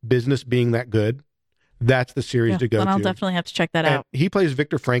no business being that good, that's the series to go to. I'll definitely have to check that out. He plays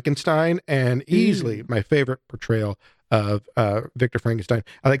Victor Frankenstein, and easily my favorite portrayal of Victor Frankenstein.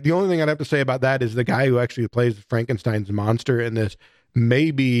 I think the only thing I'd have to say about that is the guy who actually plays Frankenstein's monster in this may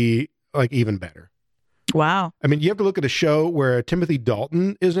be like even better. Wow. I mean, you have to look at a show where Timothy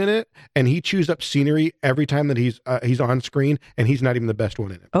Dalton is in it, and he chews up scenery every time that he's on screen, and he's not even the best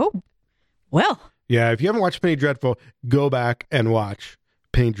one in it. Oh, well. Yeah, if you haven't watched Penny Dreadful, go back and watch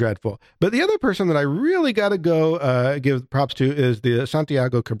Penny Dreadful. But the other person that I really got to go give props to is the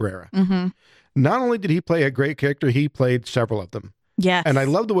Santiago Cabrera. Not only did he play a great character, he played several of them. Yes. And I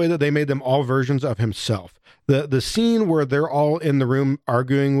love the way that they made them all versions of himself. The scene where they're all in the room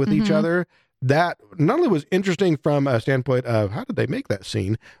arguing with each other, that not only was interesting from a standpoint of how did they make that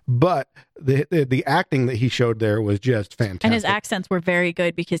scene, but the acting that he showed there was just fantastic. And his accents were very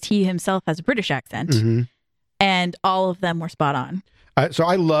good, because he himself has a British accent, and all of them were spot on. So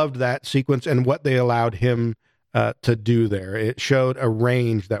I loved that sequence and what they allowed him to do there. It showed a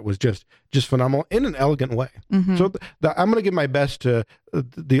range that was just phenomenal in an elegant way. So I'm going to give my best to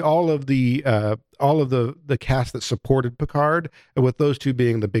all of the cast that supported Picard, with those two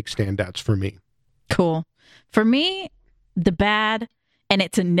being the big standouts for me. Cool. For me, the bad, and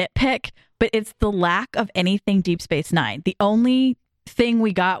it's a nitpick, but it's the lack of anything Deep Space Nine. The only thing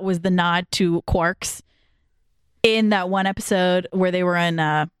we got was the nod to Quarks in that one episode where they were in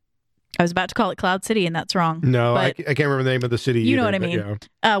I was about to call it Cloud City, and that's wrong. No, I can't remember the name of the city. You know what I mean?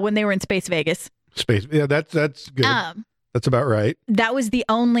 Yeah. When they were in Space Vegas. Yeah, that's good. That's about right. That was the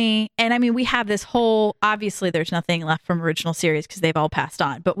only, and I mean, we have this whole, obviously there's nothing left from original series because they've all passed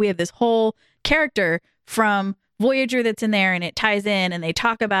on, but we have this whole character from Voyager that's in there, and it ties in, and they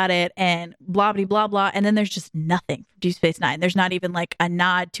talk about it, and blah, blah, blah, blah, and then there's just nothing from Deep Space Nine. There's not even like a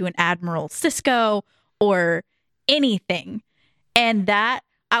nod to an Admiral Sisko or anything. And that,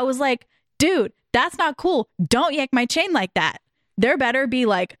 I was like, dude, that's not cool. Don't yank my chain like that. There better be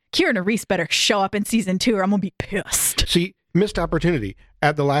like, Kieran Reese better show up in season 2 or I'm going to be pissed. See, missed opportunity.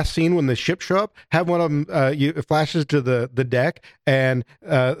 At the last scene when the ship show up, have one of them, it flashes to the deck, and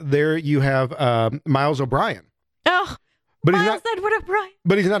there you have Miles O'Brien. Oh, but Miles Edward O'Brien.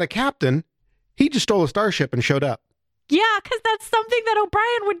 But he's not a captain. He just stole a starship and showed up. Yeah, because that's something that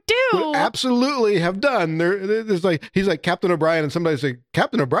O'Brien would do. Would absolutely have done. There's like, he's like Captain O'Brien, and somebody's like,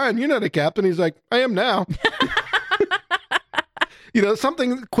 Captain O'Brien, you're not a captain. He's like, I am now.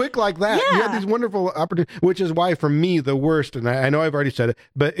 Something quick like that. Yeah. You had these wonderful opportunities, which is why, for me, the worst, and I know I've already said it,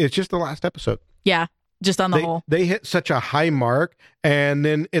 but it's just the last episode. Yeah, just on the whole. They hit such a high mark, and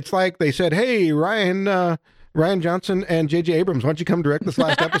then it's like they said, hey, Ryan Johnson and J.J. Abrams, why don't you come direct this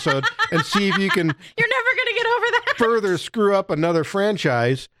last episode and see if you can... You're never going to get over that. ...further screw up another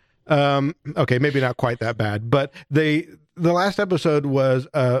franchise. Okay, maybe not quite that bad, but the last episode was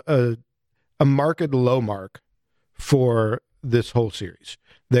a marked low mark for this whole series.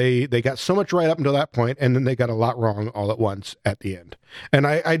 They got so much right up until that point, and then they got a lot wrong all at once at the end. And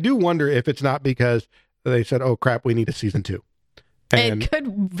I do wonder if it's not because they said, oh crap, we need a season 2. And it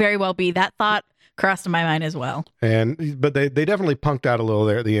could very well be. That thought crossed my mind as well. But they definitely punked out a little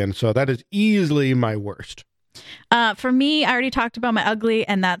there at the end. So that is easily my worst. For me, I already talked about my ugly,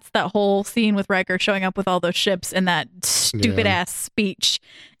 and that's that whole scene with Riker showing up with all those ships and that stupid ass speech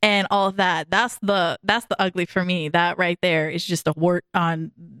and all of that. That's the ugly for me. That right there is just a wart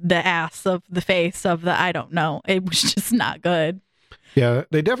on the ass of the face of the, I don't know. It was just not good. Yeah,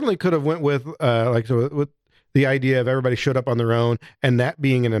 they definitely could have went with with the idea of everybody showed up on their own, and that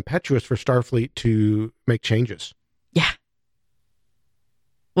being an impetus for Starfleet to make changes. Yeah.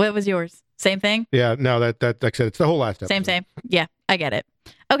 What was yours? Same thing? Yeah, no, that like I said, it's the whole last episode. Same. Yeah, I get it.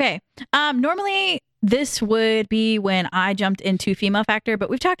 Okay. Normally this would be when I jumped into female factor, but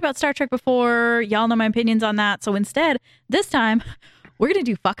we've talked about Star Trek before. Y'all know my opinions on that. So instead, this time, we're going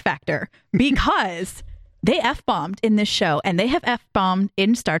to do fuck factor because they F-bombed in this show and they have F-bombed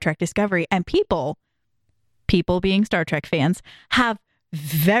in Star Trek Discovery, and people being Star Trek fans have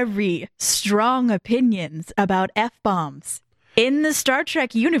very strong opinions about F-bombs in the Star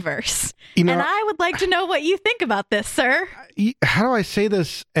Trek universe. And I would like to know what you think about this, sir. How do I say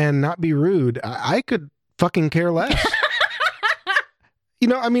this and not be rude? I could fucking care less.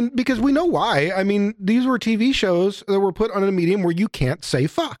 Because we know why. I mean, these were TV shows that were put on a medium where you can't say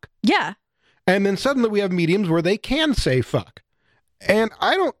fuck. Yeah. And then suddenly we have mediums where they can say fuck. And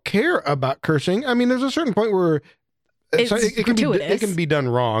I don't care about cursing. I mean, there's a certain point where it can be done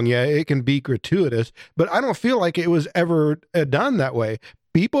wrong. Yeah, it can be gratuitous, but I don't feel like it was ever done that way.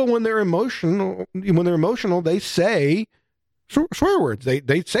 People, when they're emotional, they say swear words.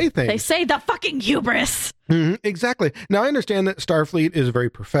 They say things. They say the fucking hubris. Mm-hmm, exactly. Now, I understand that Starfleet is very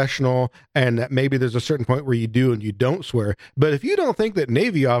professional and that maybe there's a certain point where you do and you don't swear. But if you don't think that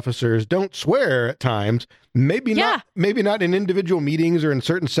Navy officers don't swear at times, maybe not in individual meetings or in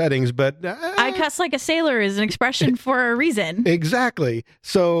certain settings, but I cuss like a sailor is an expression for a reason. Exactly.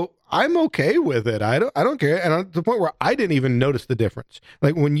 So I'm okay with it. I don't care. And to the point where I didn't even notice the difference.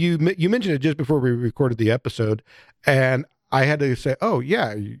 Like when you mentioned it just before we recorded the episode, and I had to say, "Oh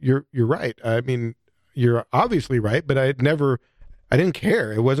yeah, you're right." I mean, you're obviously right, but I didn't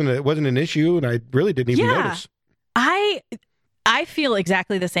care. It wasn't an issue, and I really didn't even notice. I feel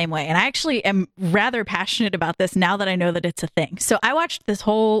exactly the same way. And I actually am rather passionate about this now that I know that it's a thing. So I watched this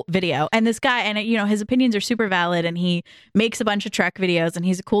whole video, and this guy, and his opinions are super valid, and he makes a bunch of Trek videos, and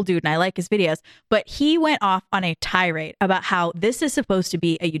he's a cool dude, and I like his videos. But he went off on a tirade about how this is supposed to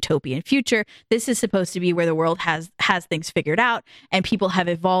be a utopian future. This is supposed to be where the world has things figured out, and people have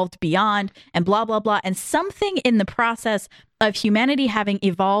evolved beyond, and blah, blah, blah. And something in the process of humanity having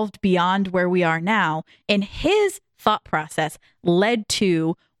evolved beyond where we are now, in his thought process, led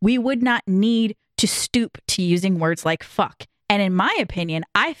to we would not need to stoop to using words like fuck. And in my opinion,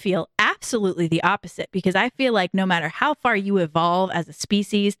 I feel absolutely the opposite, because I feel like no matter how far you evolve as a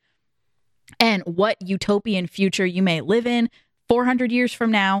species and what utopian future you may live in 400 years from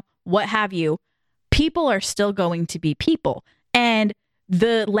now, what have you, people are still going to be people. And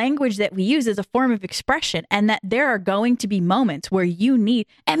the language that we use is a form of expression, and that there are going to be moments where you need,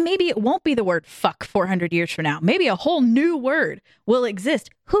 and maybe it won't be the word fuck 400 years from now. Maybe a whole new word will exist.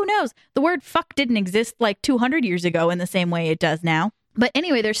 Who knows? The word fuck didn't exist like 200 years ago in the same way it does now. But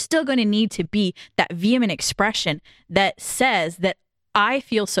anyway, there's still going to need to be that vehement expression that says that I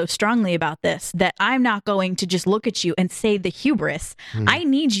feel so strongly about this, that I'm not going to just look at you and say the hubris. I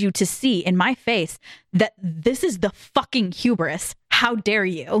need you to see in my face that this is the fucking hubris. How dare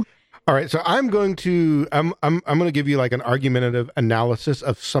you? All right, so I'm going to give you like an argumentative analysis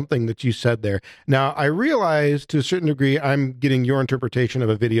of something that you said there. Now, I realize to a certain degree I'm getting your interpretation of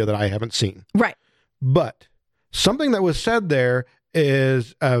a video that I haven't seen. Right. But something that was said there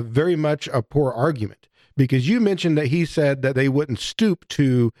is very much a poor argument, because you mentioned that he said that they wouldn't stoop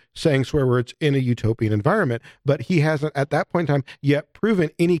to saying swear words in a utopian environment, but he hasn't at that point in time yet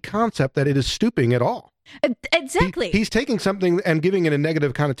proven any concept that it is stooping at all. Exactly. He's taking something and giving it a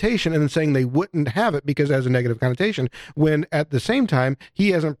negative connotation and then saying they wouldn't have it because it has a negative connotation, when at the same time,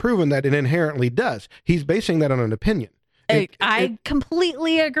 he hasn't proven that it inherently does. He's basing that on an opinion. I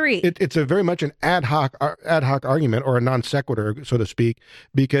completely agree. It's a very much an ad hoc argument, or a non sequitur, so to speak,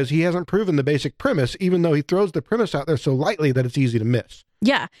 because he hasn't proven the basic premise, even though he throws the premise out there so lightly that it's easy to miss.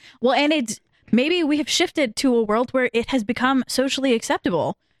 Yeah. Well, and maybe we have shifted to a world where it has become socially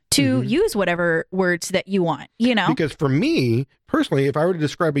acceptable to use whatever words that you want, Because for me, personally, if I were to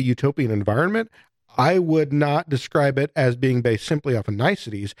describe a utopian environment, I would not describe it as being based simply off of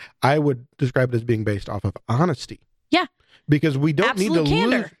niceties. I would describe it as being based off of honesty. Yeah. Because we don't Absolute need to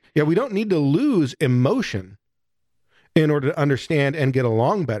candor. lose. Yeah, we don't need to lose emotion in order to understand and get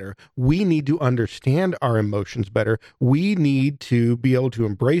along better. We need to understand our emotions better. We need to be able to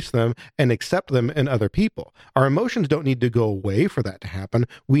embrace them and accept them in other people. Our emotions don't need to go away for that to happen.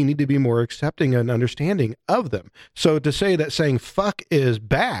 We need to be more accepting and understanding of them. So to say that saying fuck is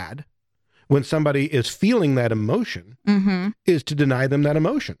bad when somebody is feeling that emotion is to deny them that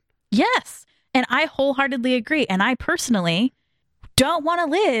emotion. Yes. And I wholeheartedly agree. And I personally don't want to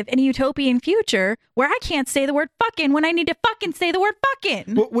live in a utopian future where I can't say the word fucking when I need to fucking say the word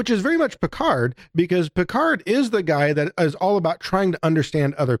fucking. Which is very much Picard, because Picard is the guy that is all about trying to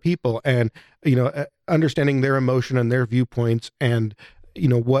understand other people and, understanding their emotion and their viewpoints and,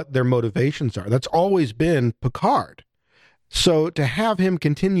 what their motivations are. That's always been Picard. So to have him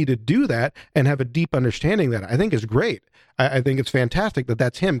continue to do that and have a deep understanding that, I think is great. I think it's fantastic that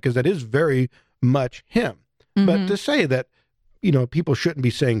that's him, because that is very much him. But to say that, people shouldn't be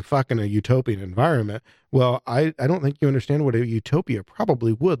saying fuck in a utopian environment. Well, I don't think you understand what a utopia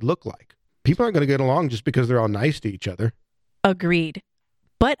probably would look like. People aren't going to get along just because they're all nice to each other. Agreed.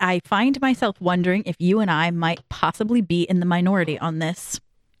 But I find myself wondering if you and I might possibly be in the minority on this.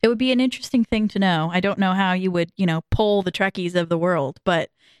 It would be an interesting thing to know. I don't know how you would, poll the Trekkies of the world, but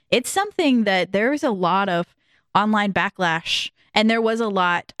it's something that there's a lot of online backlash. And there was a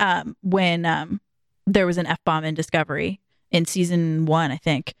lot when there was an F-bomb in Discovery. In season 1, I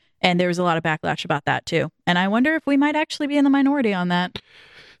think. And there was a lot of backlash about that too. And I wonder if we might actually be in the minority on that.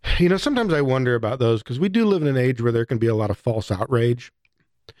 Sometimes I wonder about those, because we do live in an age where there can be a lot of false outrage,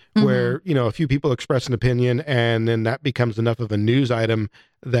 where, a few people express an opinion and then that becomes enough of a news item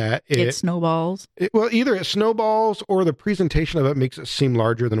that it snowballs. Either it snowballs or the presentation of it makes it seem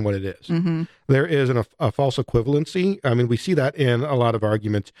larger than what it is. There is a false equivalency. I mean, we see that in a lot of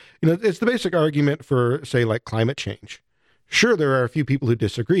arguments. It's the basic argument for, say, like climate change. Sure, there are a few people who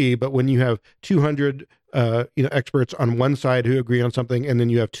disagree, but when you have 200, experts on one side who agree on something, and then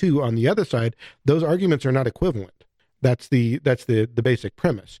you have 2 on the other side, those arguments are not equivalent. That's the basic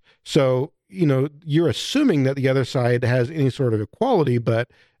premise. So, you're assuming that the other side has any sort of equality, but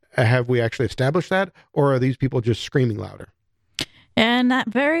have we actually established that, or are these people just screaming louder? And that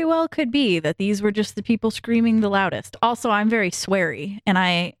very well could be that these were just the people screaming the loudest. Also, I'm very sweary, and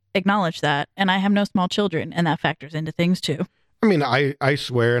I acknowledge that, and I have no small children, and that factors into things too. I mean, I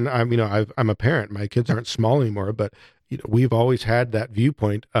swear, and I'm a parent. My kids aren't small anymore, but we've always had that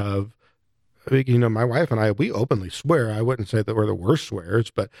viewpoint of, my wife and I, we openly swear. I wouldn't say that we're the worst swearers,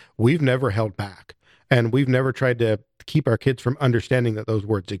 but we've never held back, and we've never tried to keep our kids from understanding that those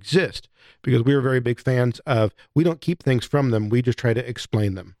words exist, because we were very big fans of, we don't keep things from them, we just try to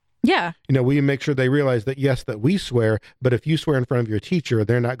explain them. Yeah. We make sure they realize that, yes, that we swear, but if you swear in front of your teacher,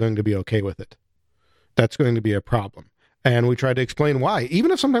 they're not going to be okay with it. That's going to be a problem. And we try to explain why,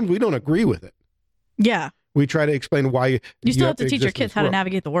 even if sometimes we don't agree with it. Yeah. We try to explain why you still have to teach your kids how to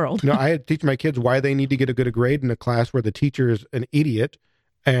navigate the world. I had to teach my kids why they need to get a good grade in a class where the teacher is an idiot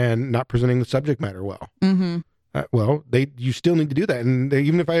and not presenting the subject matter well. You still need to do that. And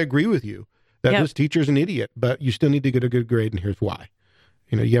even if I agree with you that this teacher's an idiot, but you still need to get a good grade, and here's why.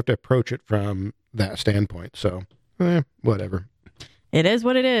 You have to approach it from that standpoint. So, whatever. It is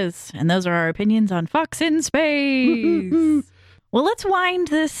what it is. And those are our opinions on Fox in Space. Well, let's wind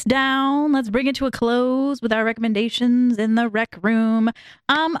this down. Let's bring it to a close with our recommendations in the rec room.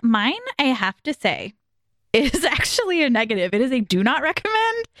 Mine, I have to say, is actually a negative. It is a do not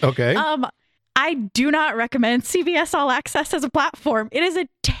recommend. Okay. I do not recommend CBS All Access as a platform. It is a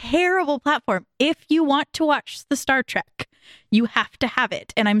terrible platform. If you want to watch the Star Trek, you have to have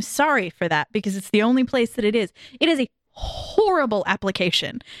it. And I'm sorry for that, because it's the only place that it is. It is a horrible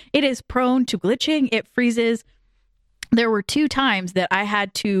application. It is prone to glitching. It freezes. There were 2 times that I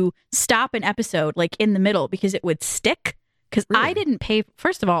had to stop an episode like in the middle because it would stick. Because I didn't pay.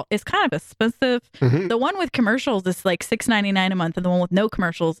 First of all, it's kind of expensive. The one with commercials is like $6.99 a month, and the one with no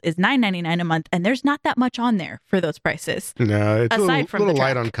commercials is $9.99 a month. And there's not that much on there for those prices. No, it's aside a little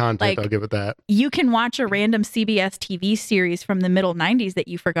light on content. I'll give it that. You can watch a random CBS TV series from the middle 90s that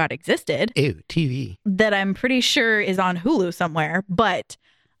you forgot existed. Ew, TV. That I'm pretty sure is on Hulu somewhere, but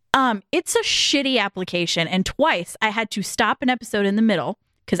it's a shitty application. And twice I had to stop an episode in the middle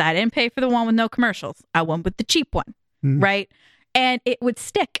because I didn't pay for the one with no commercials. I went with the cheap one. Right. And it would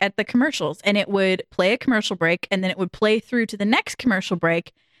stick at the commercials, and it would play a commercial break, and then it would play through to the next commercial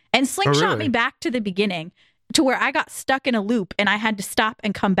break and slingshot me back to the beginning, to where I got stuck in a loop and I had to stop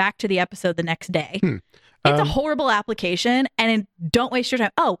and come back to the episode the next day. It's a horrible application, and don't waste your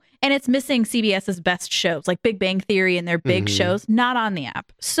time. Oh, and it's missing CBS's best shows like Big Bang Theory and their big shows, not on the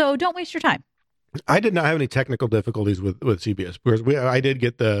app. So don't waste your time. I did not have any technical difficulties with CBS, because I did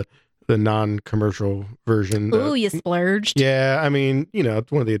get the non-commercial version. Ooh, you splurged. Yeah, I mean,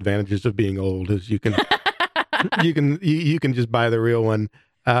 it's one of the advantages of being old is you can you can just buy the real one.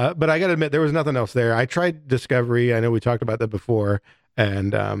 But I got to admit, there was nothing else there. I tried Discovery. I know we talked about that before.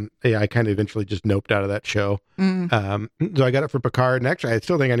 And I kind of eventually just noped out of that show. So I got it for Picard. And actually, I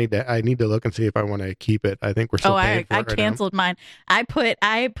still think I need to look and see if I want to keep it. I think we're still paying for it right canceled mine. I put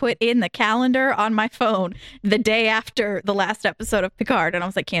in the calendar on my phone the day after the last episode of Picard, and I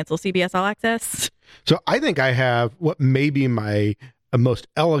was like, cancel CBS All Access. So I think I have what may be my most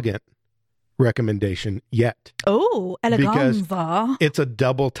elegant recommendation yet. Oh, eleganza. It's a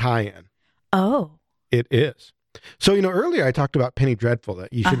double tie-in. Oh. It is. So, earlier I talked about Penny Dreadful,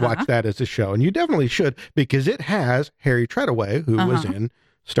 that you should watch that as a show, and you definitely should, because it has Harry Treadaway, who was in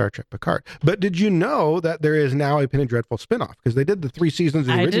Star Trek Picard. But did you know that there is now a Penny Dreadful spinoff? Because they did the 3 seasons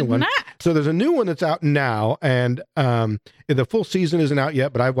of the original one. So there's a new one that's out now, and the full season isn't out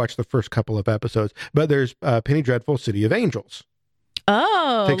yet, but I've watched the first couple of episodes. But there's Penny Dreadful, City of Angels.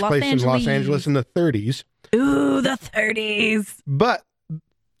 Oh, takes place in Los Angeles in the 30s. Ooh, the 30s. But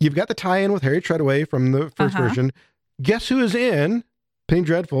you've got the tie-in with Harry Treadaway from the first version. Guess who is in Penny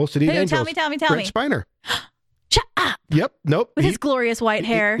Dreadful, City of Angels? Tell me. Brent Spiner. Shut up. Yep. Nope. With his glorious white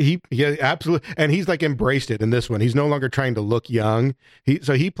hair. Yeah, absolutely. And he's like embraced it in this one. He's no longer trying to look young. He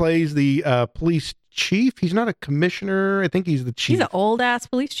plays the police chief. He's not a commissioner. I think he's the chief. He's an old-ass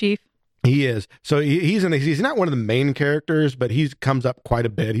police chief. He is. So he's not one of the main characters, but he comes up quite a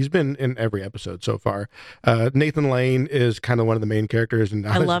bit. He's been in every episode so far. Nathan Lane is kind of one of the main characters. And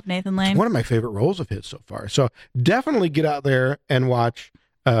I love Nathan Lane. It's one of my favorite roles of his so far. So definitely get out there and watch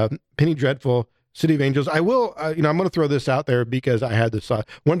Penny Dreadful, City of Angels. I will, I'm going to throw this out there because I had this, one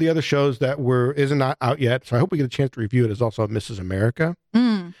of the other shows that isn't not out yet. So I hope we get a chance to review it is also Mrs. America,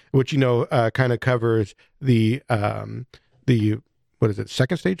 which, kind of covers the what is it,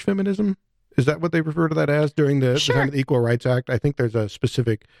 second stage feminism? Is that what they refer to that as during the time of the Equal Rights Act? I think there's a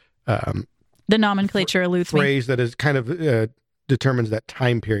specific the nomenclature eludes phrase that is kind of determines that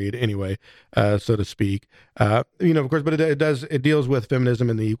time period anyway, so to speak. Of course, but it deals with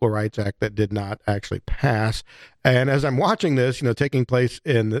feminism in the Equal Rights Act that did not actually pass. And as I'm watching this, taking place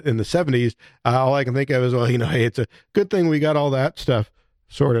in the 70s, all I can think of is, well, hey, it's a good thing we got all that stuff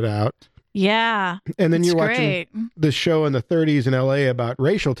sorted out. Yeah. And then you're watching this show in the 30s in LA about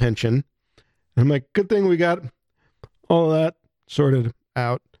racial tension. I'm like, good thing we got all of that sorted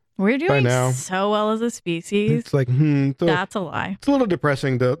out. We're doing now. So well as a species. It's like, that's a lie. It's a little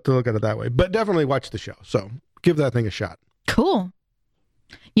depressing to look at it that way, but definitely watch the show. So give that thing a shot. Cool.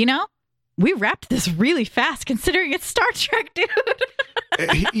 We wrapped this really fast considering it's Star Trek, dude.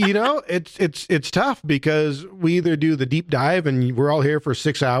 It's tough because we either do the deep dive and we're all here for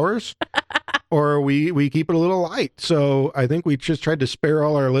 6 hours or we keep it a little light. So I think we just tried to spare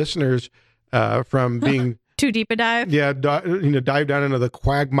all our listeners from being too deep a dive. Yeah. Dive down into the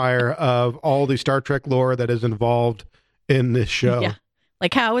quagmire of all the Star Trek lore that is involved in this show. Yeah.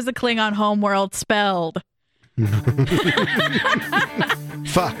 Like, how is the Klingon homeworld spelled?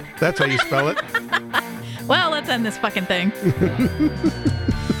 Fuck. That's how you spell it. Well, let's end this fucking thing.